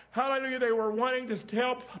Acts. Hallelujah. They were wanting to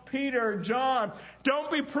tell Peter and John, don't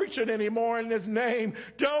be preaching anymore in his name.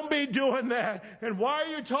 Don't be doing that. And why are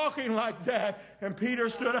you talking like that? And Peter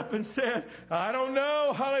stood up and said, I don't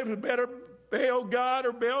know. Hallelujah. Better obey God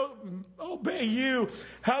or obey you.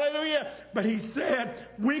 Hallelujah. But he said,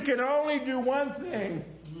 we can only do one thing.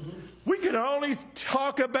 We can only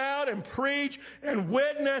talk about and preach and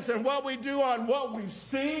witness and what we do on what we've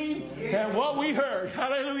seen and what we heard.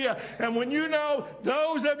 Hallelujah. And when you know,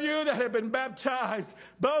 those of you that have been baptized,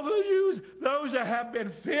 both of you, those that have been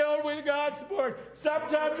filled with God's Spirit,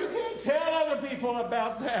 sometimes you can't tell other people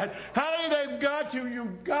about that. Hallelujah.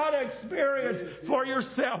 You've got to experience for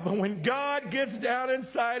yourself. But when God gets down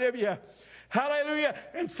inside of you, hallelujah.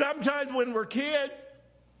 And sometimes when we're kids,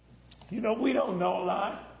 we don't know a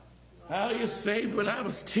lot. Hallelujah, saved when I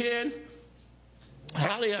was 10.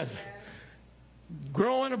 Hallelujah,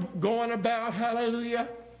 going about, hallelujah,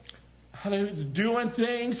 doing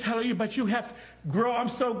things, hallelujah. But you have to grow. I'm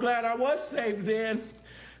so glad I was saved then,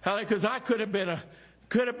 hallelujah, because I could have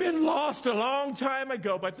been lost a long time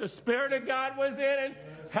ago. But the Spirit of God was in it.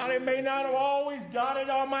 Hallelujah, may not have always dotted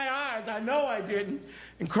all my I's. I know I didn't,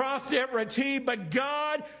 and crossed every T. But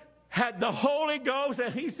God had the Holy Ghost,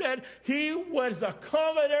 and he said he was the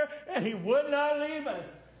comforter, and he would not leave us.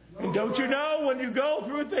 And don't you know, when you go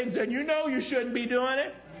through things and you know you shouldn't be doing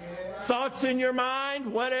it, thoughts in your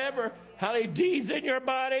mind, whatever, deeds in your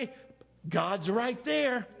body, God's right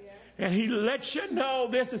there. And he lets you know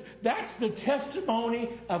that's the testimony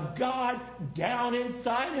of God down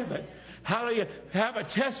inside of it. Hallelujah. Have a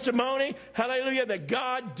testimony, hallelujah, that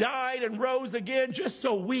God died and rose again just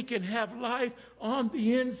so we can have life on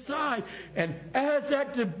the inside. And as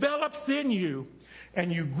that develops in you,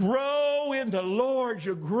 and you grow in the Lord,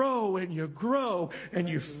 you grow and you grow and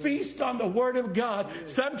you feast on the Word of God.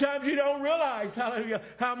 Sometimes you don't realize, hallelujah,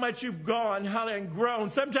 how much you've gone, hallelujah, and grown.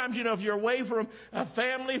 Sometimes, if you're away from a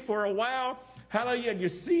family for a while, hallelujah, and you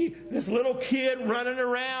see this little kid running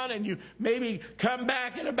around, and you maybe come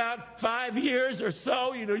back in about 5 years or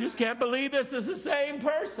so, you just can't believe this is the same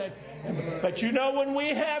person. But when we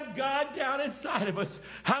have God down inside of us,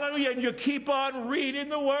 hallelujah, and you keep on reading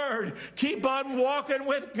the Word, keep on walking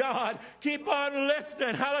with God, keep on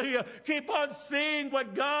listening, hallelujah, keep on seeing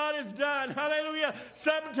what God has done, hallelujah.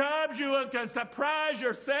 Sometimes you can surprise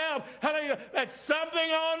yourself, hallelujah, that something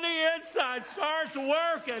on the inside starts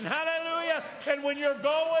working, hallelujah. And when you're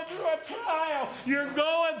going through a trial, you're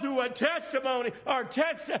going through a testimony or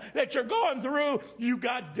test that you're going through, you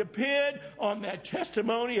got to depend on that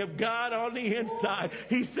testimony of God on the inside.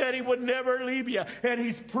 He said he would never leave you, and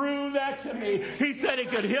he's proved that to me. He said he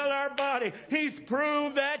could heal our body. He's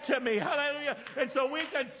proved that to me. Hallelujah. And so we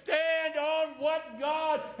can stand on what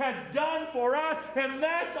God has done for us, and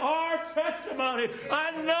that's our testimony.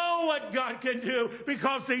 I know what God can do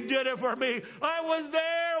because he did it for me. I was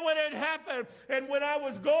there when it happened, and when I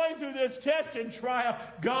was going through this test and trial,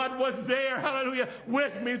 God was there, hallelujah,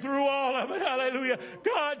 with me through all of it, hallelujah.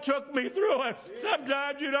 God took me through it.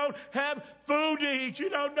 Sometimes you don't have food to eat. You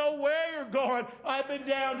don't know where you're going. I've been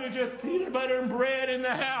down to just peanut butter and bread in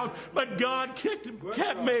the house, but God kept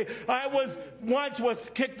me. I once was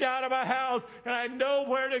kicked out of my house, and I know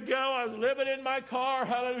where to go. I was living in my car,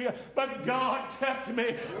 hallelujah, but God kept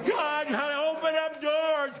me. God opened up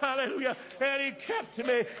doors, hallelujah, and he kept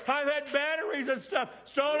me. I've had batteries and stuff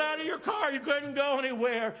stolen out of your car. You couldn't go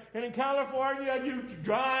anywhere. And in California, you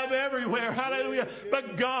drive everywhere, hallelujah,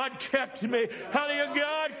 but God kept me. Hallelujah,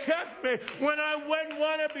 God kept me when I wouldn't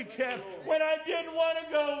want to be kept, when I didn't want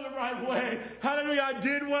to go the right way. Hallelujah, I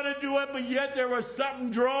did want to do it, but yet there was something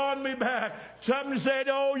drawing me back. Something said,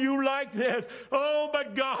 oh, you like this. Oh,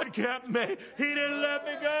 but God kept me. He didn't let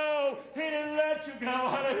me go. He didn't let you go.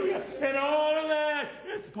 Hallelujah. And all of that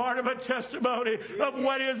is part of a testimony of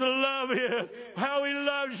what his love is, how he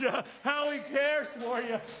loves you, how he cares for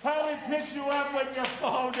you, how he picks you up when you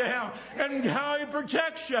fall down, and how he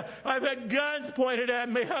protects you. I've had guns pointed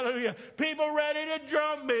at me. Hallelujah. People ready to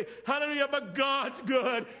drum me. Hallelujah. But God's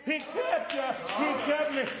good. He kept you. He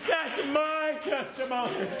kept me. That's my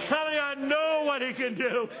testimony. Hallelujah. I know what he can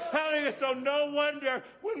do. Hallelujah. So no wonder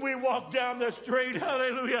when we walk down the street,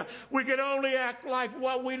 hallelujah, we can only act like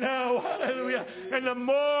what we know. Hallelujah. And the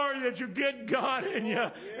more that you get God in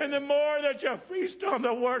you, and the more that you feast on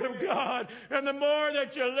the word of God, and the more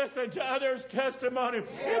that you listen to others' testimony,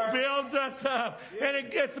 it builds us up, and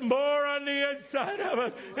it gets more on the inside of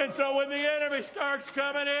us. And so when the enemy starts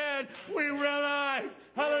coming in, we realize,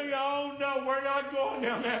 hallelujah, oh no, we're not going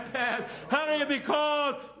down that path. Hallelujah,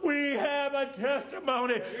 because we have a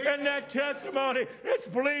testimony, and that testimony is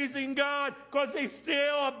pleasing God because he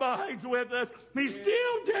still abides with us. He's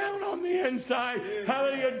still down on the inside,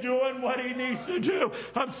 hallelujah, doing what he needs to do.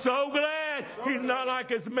 I'm so glad he's not like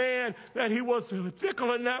his man, that he was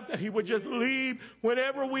fickle enough that he would just leave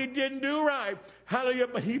whenever we didn't do right. Hallelujah,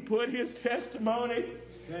 but he put his testimony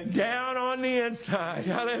down on the inside.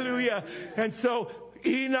 Hallelujah. And so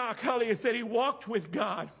Enoch, hallelujah, said he walked with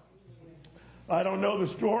God. I don't know the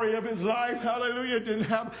story of his life, hallelujah. Didn't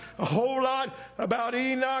have a whole lot about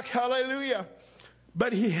Enoch, hallelujah.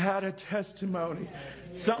 But he had a testimony.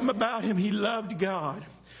 Something about him, he loved God.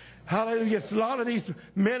 Hallelujah. A lot of these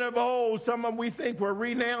men of old, some of them we think were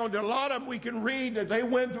renowned. A lot of them we can read that they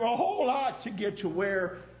went through a whole lot to get to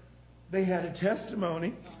where they had a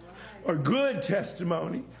testimony, or good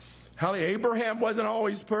testimony. Hallelujah. Abraham wasn't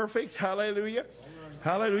always perfect. Hallelujah.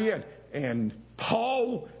 Hallelujah. And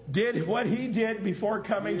Paul did what he did before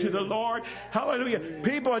coming to the Lord. Hallelujah.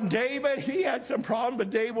 People, and David, he had some problems, but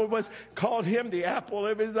David called him the apple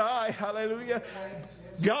of his eye. Hallelujah.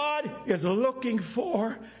 God is looking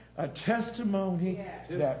for a testimony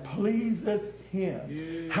that pleases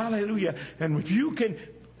him. Hallelujah. And if you can,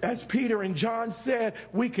 as Peter and John said,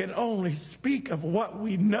 we can only speak of what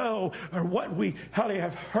we know, or what we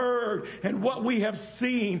have heard, and what we have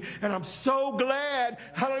seen. And I'm so glad,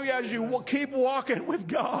 hallelujah, as you keep walking with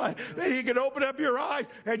God, that he can open up your eyes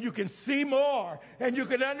and you can see more and you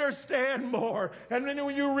can understand more. And then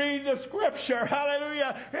when you read the scripture,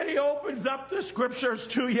 hallelujah, and he opens up the scriptures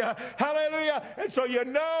to you, hallelujah. And so you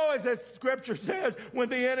know, as the scripture says, when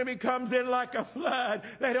the enemy comes in like a flood,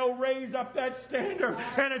 that he'll raise up that standard.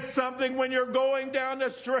 And it's something when you're going down the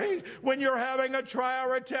street, when you're having a trial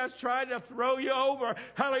or a test trying to throw you over,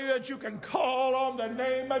 hallelujah, that you can call on the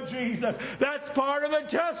name of Jesus. That's part of the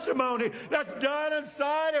testimony that's done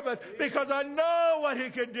inside of us, because I know what he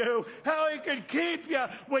can do, how he can keep you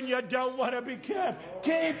when you don't want to be kept,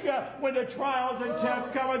 keep you when the trials and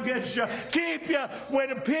tests come against you, keep you when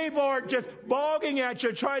the people are just bogging at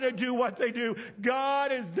you trying to do what they do.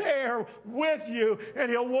 God is there with you, and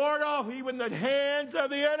he'll ward off even the hands of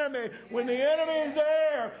the enemy. When the enemy is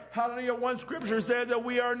there, hallelujah, one scripture says that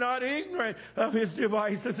we are not ignorant of his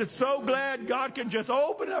devices. It's so glad God can just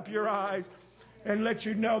open up your eyes and let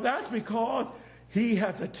you know. That's because he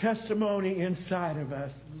has a testimony inside of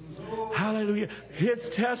us. Hallelujah. His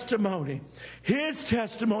testimony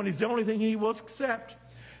is the only thing he will accept.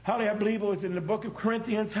 Hallelujah. I believe it was in the book of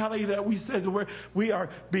Corinthians, hallelujah, that we said that we are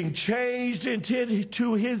being changed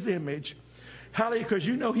into his image. Hallelujah, because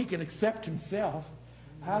you know he can accept himself.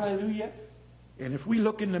 Hallelujah. And if we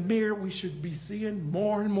look in the mirror, we should be seeing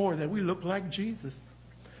more and more that we look like Jesus.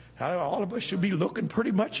 Hallelujah. All of us should be looking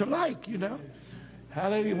pretty much alike, you know.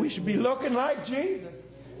 Hallelujah. We should be looking like Jesus.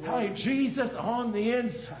 Hallelujah. Jesus on the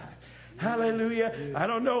inside. Hallelujah. I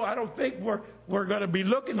don't know. I don't think we're going to be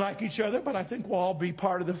looking like each other, but I think we'll all be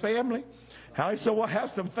part of the family. Hallelujah. So we'll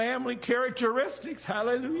have some family characteristics.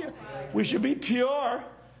 Hallelujah. We should be pure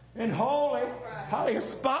and holy. Hallelujah.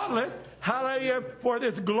 Spotless. Hallelujah. For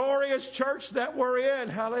this glorious church that we're in.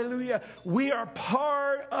 Hallelujah. We are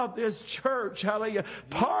part of this church. Hallelujah.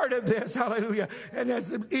 Part of this. Hallelujah. And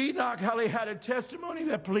as Enoch, hallelujah, had a testimony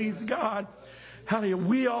that pleased God. Hallelujah.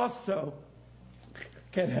 We also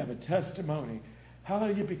can have a testimony.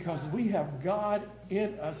 Hallelujah. Because we have God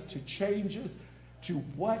in us to change us to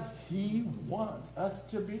what he wants us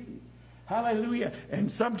to be. Hallelujah. And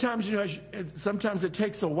sometimes, you know, sometimes it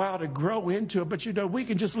takes a while to grow into it, but you know, we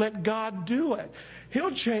can just let God do it.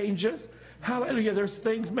 He'll change us. Hallelujah. There's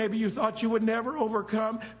things maybe you thought you would never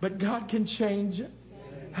overcome, but God can change it.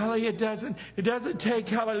 Hallelujah. It doesn't take,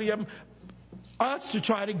 hallelujah, us to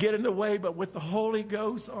try to get in the way, but with the Holy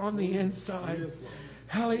Ghost on the inside.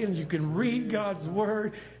 Hallelujah. You can read God's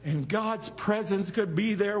word and God's presence could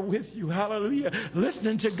be there with you. Hallelujah.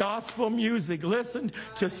 Listening to gospel music. Listen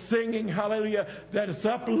to singing. Hallelujah. That is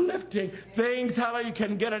uplifting. Things, hallelujah,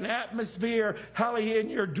 can get an atmosphere. Hallelujah. In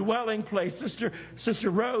your dwelling place. Sister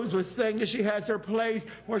Rose was saying that she has her place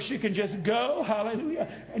where she can just go. Hallelujah.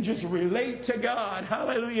 And just relate to God.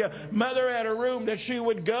 Hallelujah. Mother had a room that she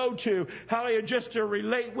would go to. Hallelujah. Just to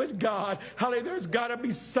relate with God. Hallelujah. There's got to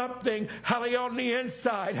be something. Hallelujah. On the inside.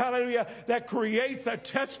 Hallelujah. That creates a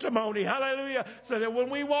testimony. Hallelujah. So that when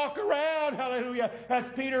we walk around, hallelujah, as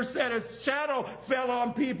Peter said, his shadow fell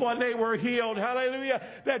on people and they were healed. Hallelujah.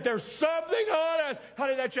 That there's something on us,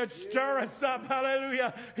 hallelujah, that should stir us up.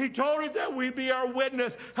 Hallelujah. He told us that we be our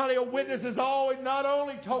witness. Hallelujah. Witness is always not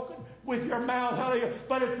only token with your mouth, hallelujah,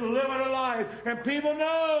 but it's living a life. And people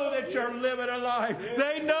know that you're living a life.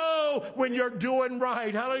 They know when you're doing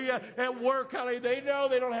right. Hallelujah. At work, hallelujah, they know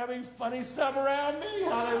they don't have any funny stuff around me.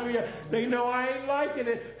 Hallelujah. They know I ain't liking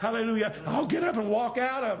it. Hallelujah. I'll get up and walk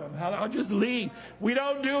out of them. I'll just leave. We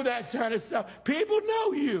don't do that kind of stuff. People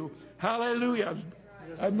know you. Hallelujah.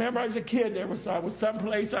 I remember as a kid, I was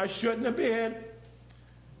someplace I shouldn't have been.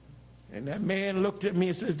 And that man looked at me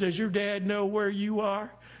and says, "Does your dad know where you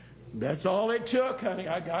are?" That's all it took, honey.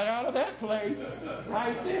 I got out of that place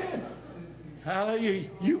right then. Hallelujah.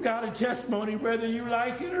 You got a testimony whether you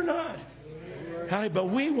like it or not. Hallelujah. But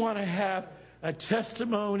we want to have a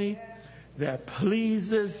testimony that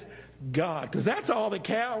pleases God, because that's all that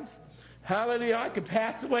counts. Hallelujah. I could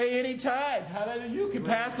pass away anytime. Hallelujah. You can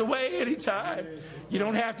pass away anytime. You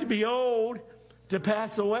don't have to be old to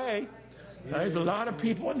pass away. There's a lot of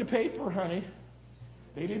people in the paper, honey.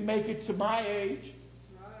 They didn't make it to my age.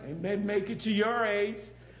 They may make it to your age.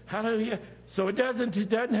 Hallelujah. So it doesn't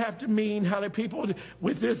have to mean, hallelujah, people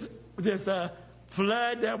with this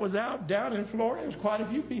flood that was down in Florida, there's quite a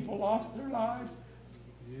few people lost their lives.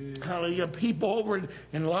 Hallelujah. People over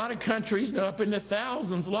in a lot of countries, up in the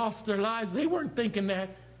thousands, lost their lives. They weren't thinking that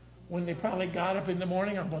when they probably got up in the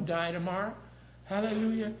morning, I'm going to die tomorrow.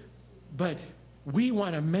 Hallelujah. But we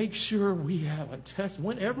want to make sure we have a test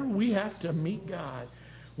whenever we have to meet God.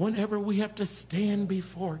 Whenever we have to stand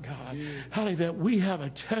before God, hallelujah, that we have a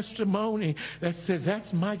testimony that says,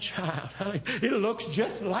 that's my child. Hallelujah. It looks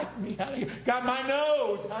just like me. Hallelujah. Got my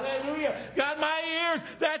nose. Hallelujah. Got my ears.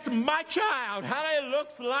 That's my child. Hallelujah.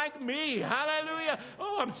 Looks like me. Hallelujah.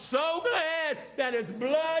 Oh, I'm so glad that his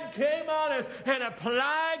blood came on us and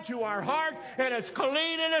applied to our hearts, and it's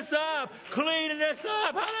cleaning us up.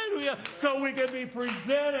 Hallelujah. So we can be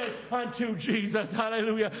presented unto Jesus.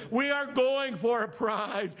 Hallelujah. We are going for a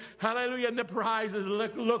prize. Hallelujah. And the prize is,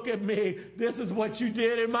 look at me. This is what you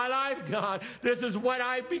did in my life, God. This is what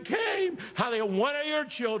I became. Hallelujah. One of your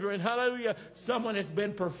children. Hallelujah. Someone has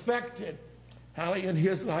been perfected. Hallelujah. In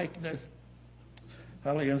his likeness.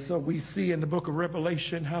 Hallelujah. And so we see in the book of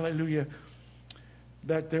Revelation, hallelujah,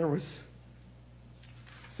 that there was,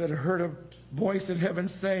 said, I heard a voice in heaven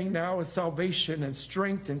saying, now is salvation and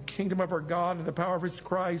strength and kingdom of our God and the power of his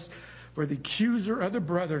Christ, for the accuser of the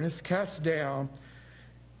brethren is cast down,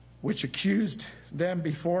 which accused them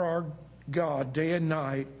before our God day and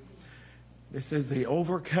night. It says they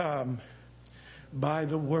overcome by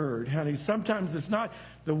the word. Honey, sometimes it's not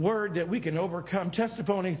the word that we can overcome.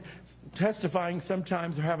 Testifying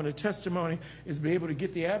sometimes, or having a testimony, is be able to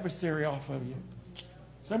get the adversary off of you.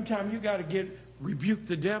 Sometimes you got to get rebuke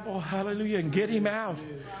the devil, hallelujah, and get him out.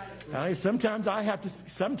 Sometimes I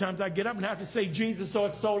get up and have to say Jesus, so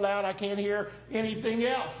it's so loud I can't hear anything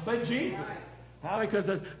else but Jesus.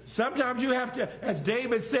 Because sometimes you have to, as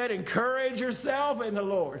David said, encourage yourself in the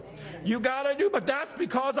Lord. You got to do, but that's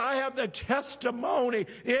because I have the testimony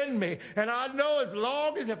in me. And I know as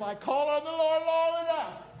long as if I call on the Lord long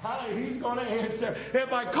enough, he's going to answer.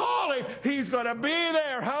 If I call him, he's going to be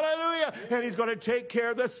there. Hallelujah. And he's going to take care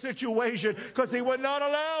of the situation because he would not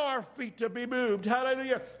allow our feet to be moved.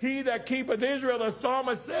 Hallelujah. He that keepeth Israel, the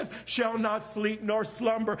psalmist says, shall not sleep nor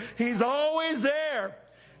slumber. He's always there.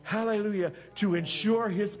 Hallelujah. To ensure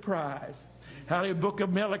his prize. Hallelujah. Book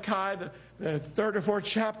of Malachi, the third or fourth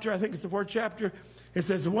chapter, I think it's the fourth chapter. It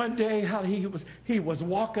says one day how he was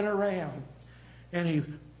walking around and he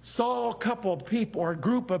saw a couple of people or a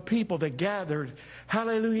group of people that gathered.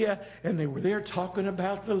 Hallelujah. And they were there talking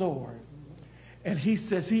about the Lord. And he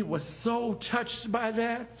says he was so touched by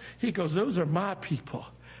that. He goes, those are my people.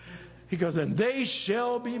 He goes, and they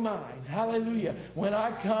shall be mine. Hallelujah. When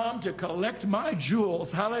I come to collect my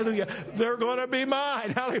jewels, hallelujah, they're going to be mine.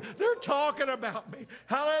 Hallelujah. They're talking about me.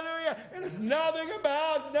 Hallelujah. And it's nothing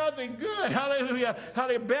good. Hallelujah.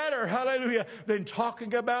 Hallelujah. Better, hallelujah, than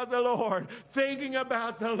talking about the Lord, thinking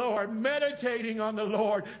about the Lord, meditating on the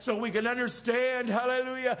Lord, so we can understand,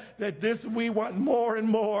 hallelujah, that this we want more and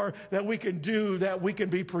more that we can do, that we can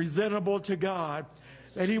be presentable to God,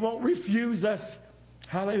 that he won't refuse us.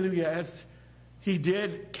 Hallelujah, as he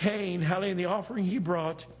did Cain, hallelujah, in the offering he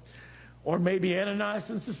brought. Or maybe Ananias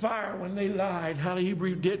and Sapphira when they lied. Hallelujah,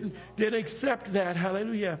 he didn't accept that.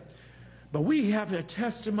 Hallelujah. But we have a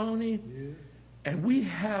testimony, and we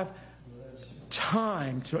have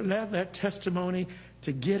time to allow that testimony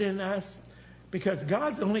to get in us, because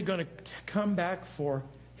God's only going to come back for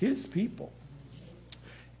his people.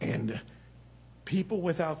 And people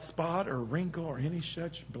without spot or wrinkle or any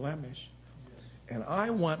such blemish. And I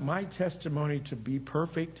want my testimony to be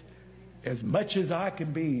perfect as much as I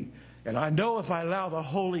can be. And I know if I allow the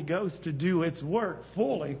Holy Ghost to do its work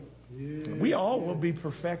fully, we all will be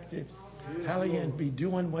perfected. Hallelujah. And be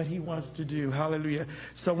doing what he wants to do. Hallelujah.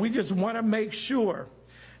 So we just want to make sure.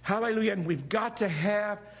 Hallelujah. And we've got to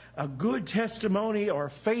have a good testimony or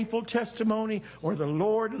a faithful testimony or the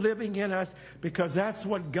Lord living in us, because that's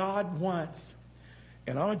what God wants.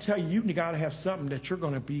 And I want to tell you, you got to have something that you're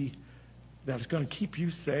going to be, that's going to keep you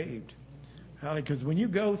saved. Because when you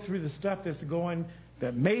go through the stuff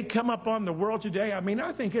that may come up on the world today, I mean,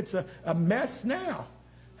 I think it's a mess now.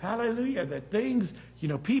 Hallelujah. That things,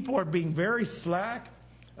 people are being very slack.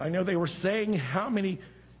 I know they were saying how many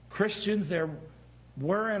Christians there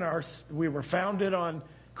were we were founded on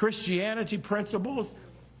Christianity principles.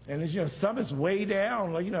 And, some is way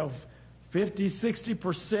down, 50,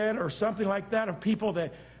 60% or something like that of people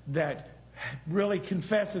that really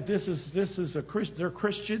confess that this is they're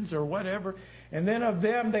Christians or whatever. And then of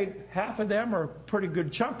them, half of them, or a pretty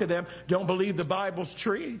good chunk of them, don't believe the Bible's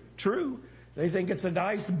true. They think it's a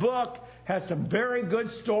nice book, has some very good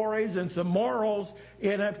stories and some morals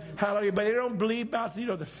in it. Hallelujah. But they don't believe about,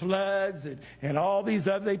 the floods and all these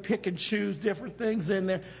other, they pick and choose different things in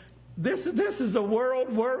there. This is the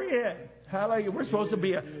world we're in. Hallelujah. We're supposed to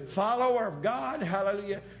be a follower of God.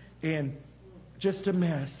 Hallelujah. And just a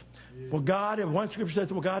mess. Well, God, and one scripture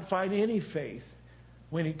says, will God find any faith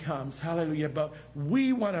when he comes? Hallelujah. But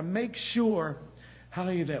we want to make sure,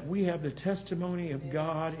 hallelujah, that we have the testimony of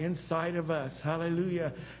God inside of us.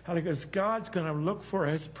 Hallelujah. Hallelujah. Because God's going to look for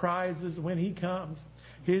his prizes when he comes,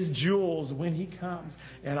 his jewels when he comes.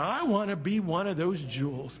 And I want to be one of those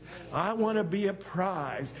jewels. I want to be a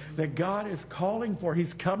prize that God is calling for.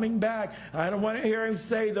 He's coming back. I don't want to hear him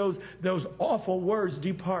say those awful words,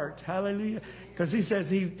 depart. Hallelujah. Because he says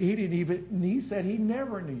he said he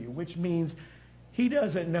never knew you, which means he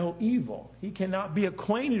doesn't know evil. He cannot be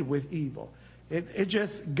acquainted with evil.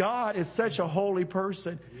 God is such a holy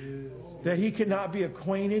person that he cannot be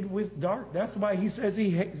acquainted with dark. That's why he says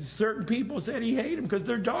certain people said he hated them, because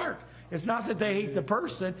they're dark. It's not that they hate the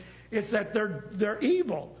person. It's that they're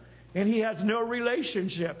evil. And he has no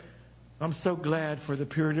relationship. I'm so glad for the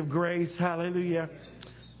period of grace. Hallelujah.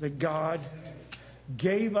 That God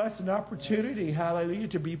gave us an opportunity, hallelujah,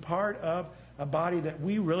 to be part of a body that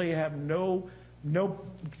we really have no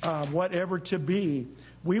whatever to be.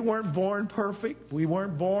 We weren't born perfect. We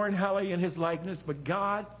weren't born, hallelujah, in his likeness. But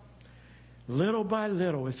God, little by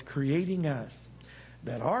little, is creating us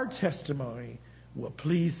that our testimony will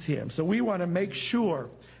please him. So we want to make sure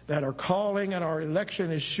that our calling and our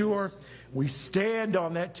election is sure. We stand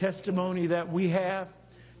on that testimony that we have.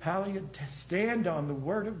 Hallelujah. Stand on the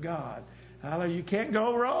word of God. Hallelujah. You can't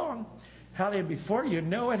go wrong. hallelujah, before you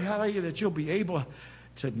know it, hallelujah, that you'll be able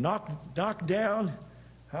to knock down,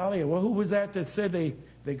 hallelujah. Well, who was that said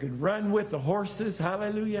they could run with the horses,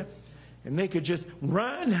 hallelujah, and they could just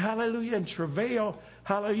run, hallelujah, and travail,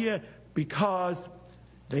 hallelujah, because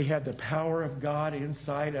they had the power of God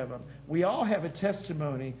inside of them. We all have a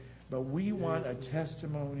testimony, but we want a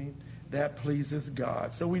testimony that pleases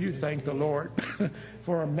God. So we do thank the Lord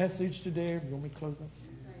for our message today. You want me to close up?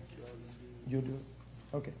 You'll do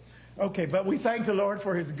it? Okay. Okay, but we thank the Lord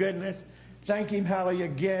for his goodness. Thank him, hallelujah,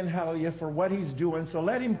 again, hallelujah, for what he's doing. So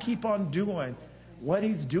let him keep on doing what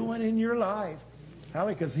he's doing in your life.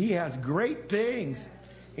 Hallelujah, because he has great things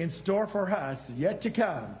in store for us yet to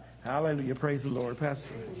come. Hallelujah. Praise the Lord. Pastor.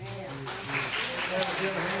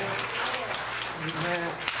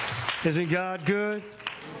 Amen. Isn't God good?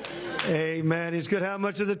 Amen. He's good how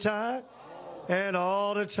much of the time? And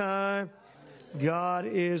all the time. God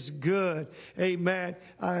is good. Amen.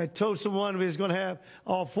 I told someone we was going to have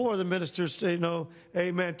all four of the ministers,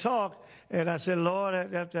 amen, talk. And I said, Lord,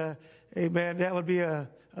 amen, that would be a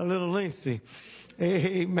little lengthy.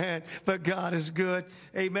 Amen. But God is good.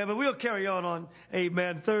 Amen. But we'll carry on,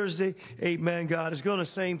 amen, Thursday. Amen. God is going the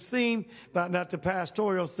same theme, but not the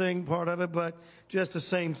pastoral thing part of it, but just the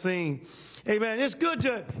same theme. Amen. It's good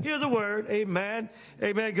to hear the word. Amen.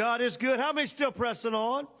 Amen. God is good. How many still pressing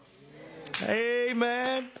on?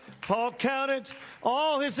 Amen. Paul counted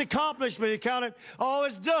all his accomplishment. He counted all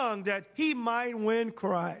his done that he might win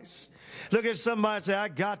Christ. Look at somebody and say, I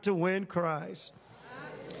got to win Christ.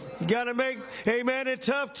 You got to make, amen, in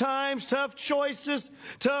tough times, tough choices,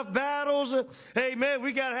 tough battles. Amen.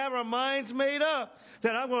 We got to have our minds made up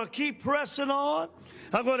that I'm going to keep pressing on.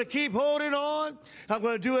 I'm going to keep holding on. I'm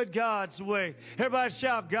going to do it God's way. Everybody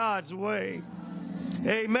shout God's way.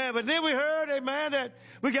 Amen. But then we heard, amen, that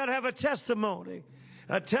we got to have a testimony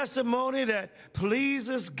that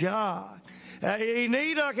pleases God.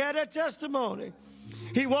 Enoch had a testimony.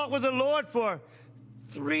 He walked with the Lord for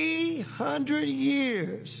 300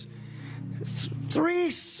 years,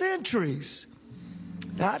 3 centuries,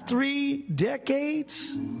 not 3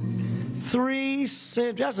 decades, 3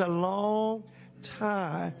 centuries. That's a long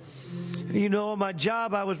time. On my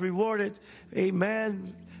job, I was rewarded,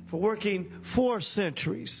 amen, for working 4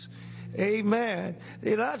 centuries. Amen.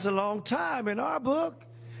 That's a long time in our book.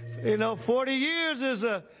 40 years is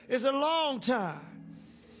a long time.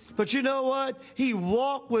 But you know what? He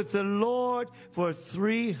walked with the Lord for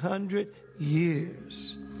 300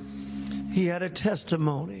 years. He had a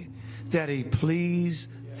testimony that he pleased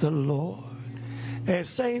the Lord. And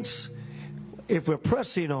saints, if we're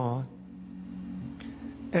pressing on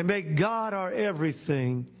and make God our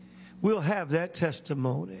everything, we'll have that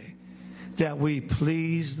testimony that we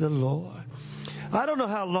please the Lord. I don't know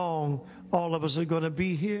how long all of us are going to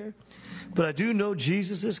be here, but I do know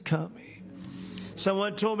Jesus is coming.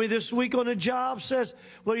 Someone told me this week on a job, says,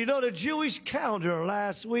 well, the Jewish calendar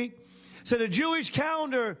last week said the Jewish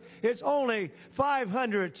calendar, it's only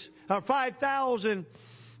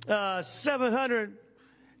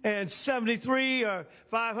 5,773 or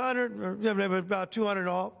 500, or about 200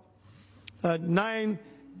 off,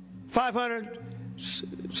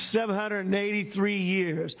 5,783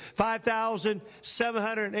 years.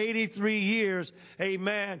 5,783 years,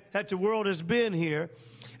 amen, that the world has been here.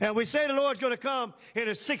 And we say the Lord's going to come in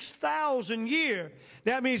a 6,000 year.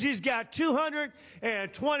 That means he's got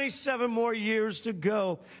 227 more years to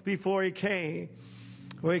go before he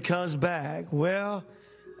comes back. Well,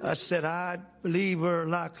 I said, I believe we're a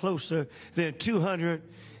lot closer than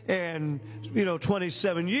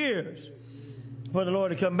 227 years for the Lord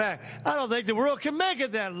to come back. I don't think the world can make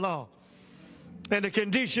it that long in the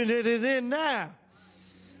condition it is in now.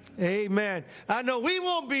 Amen. I know we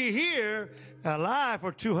won't be here alive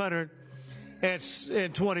for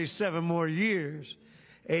 227 more years.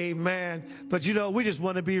 Amen. But we just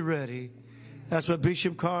want to be ready. That's what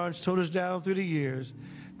Bishop Carnes told us down through the years.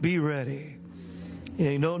 Be ready.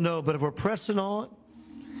 And you don't know, but if we're pressing on,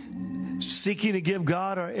 seeking to give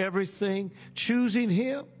God our everything, choosing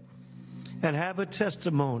him, and have a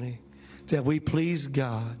testimony that we please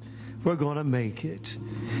God, we're going to make it.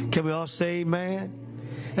 Can we all say amen?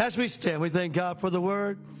 As we stand, we thank God for the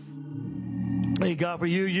word. Thank God for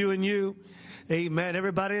you and you. Amen.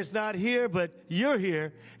 Everybody is not here, but you're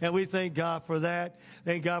here, and we thank God for that.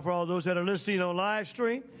 Thank God for all those that are listening on live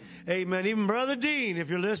stream. Amen. Even Brother Dean, if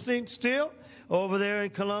you're listening still, over there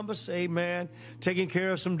in Columbus, amen, taking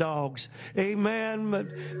care of some dogs. Amen. But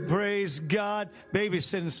praise God,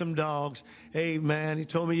 babysitting some dogs. Amen. He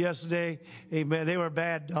told me yesterday, amen, they were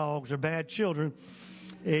bad dogs or bad children.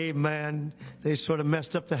 Amen. They sort of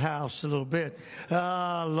messed up the house a little bit.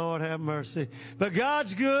 Ah, Lord have mercy. But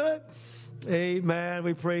God's good. Amen.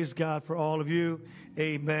 We praise God for all of you.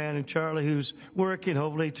 Amen. And Charlie, who's working,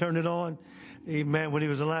 hopefully he turned it on. Amen. When he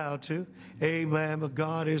was allowed to. Amen. But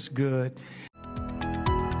God is good.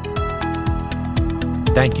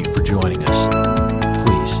 Thank you for joining us.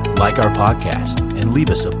 Please like our podcast and leave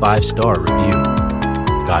us a 5-star review.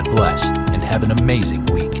 God bless and have an amazing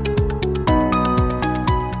week.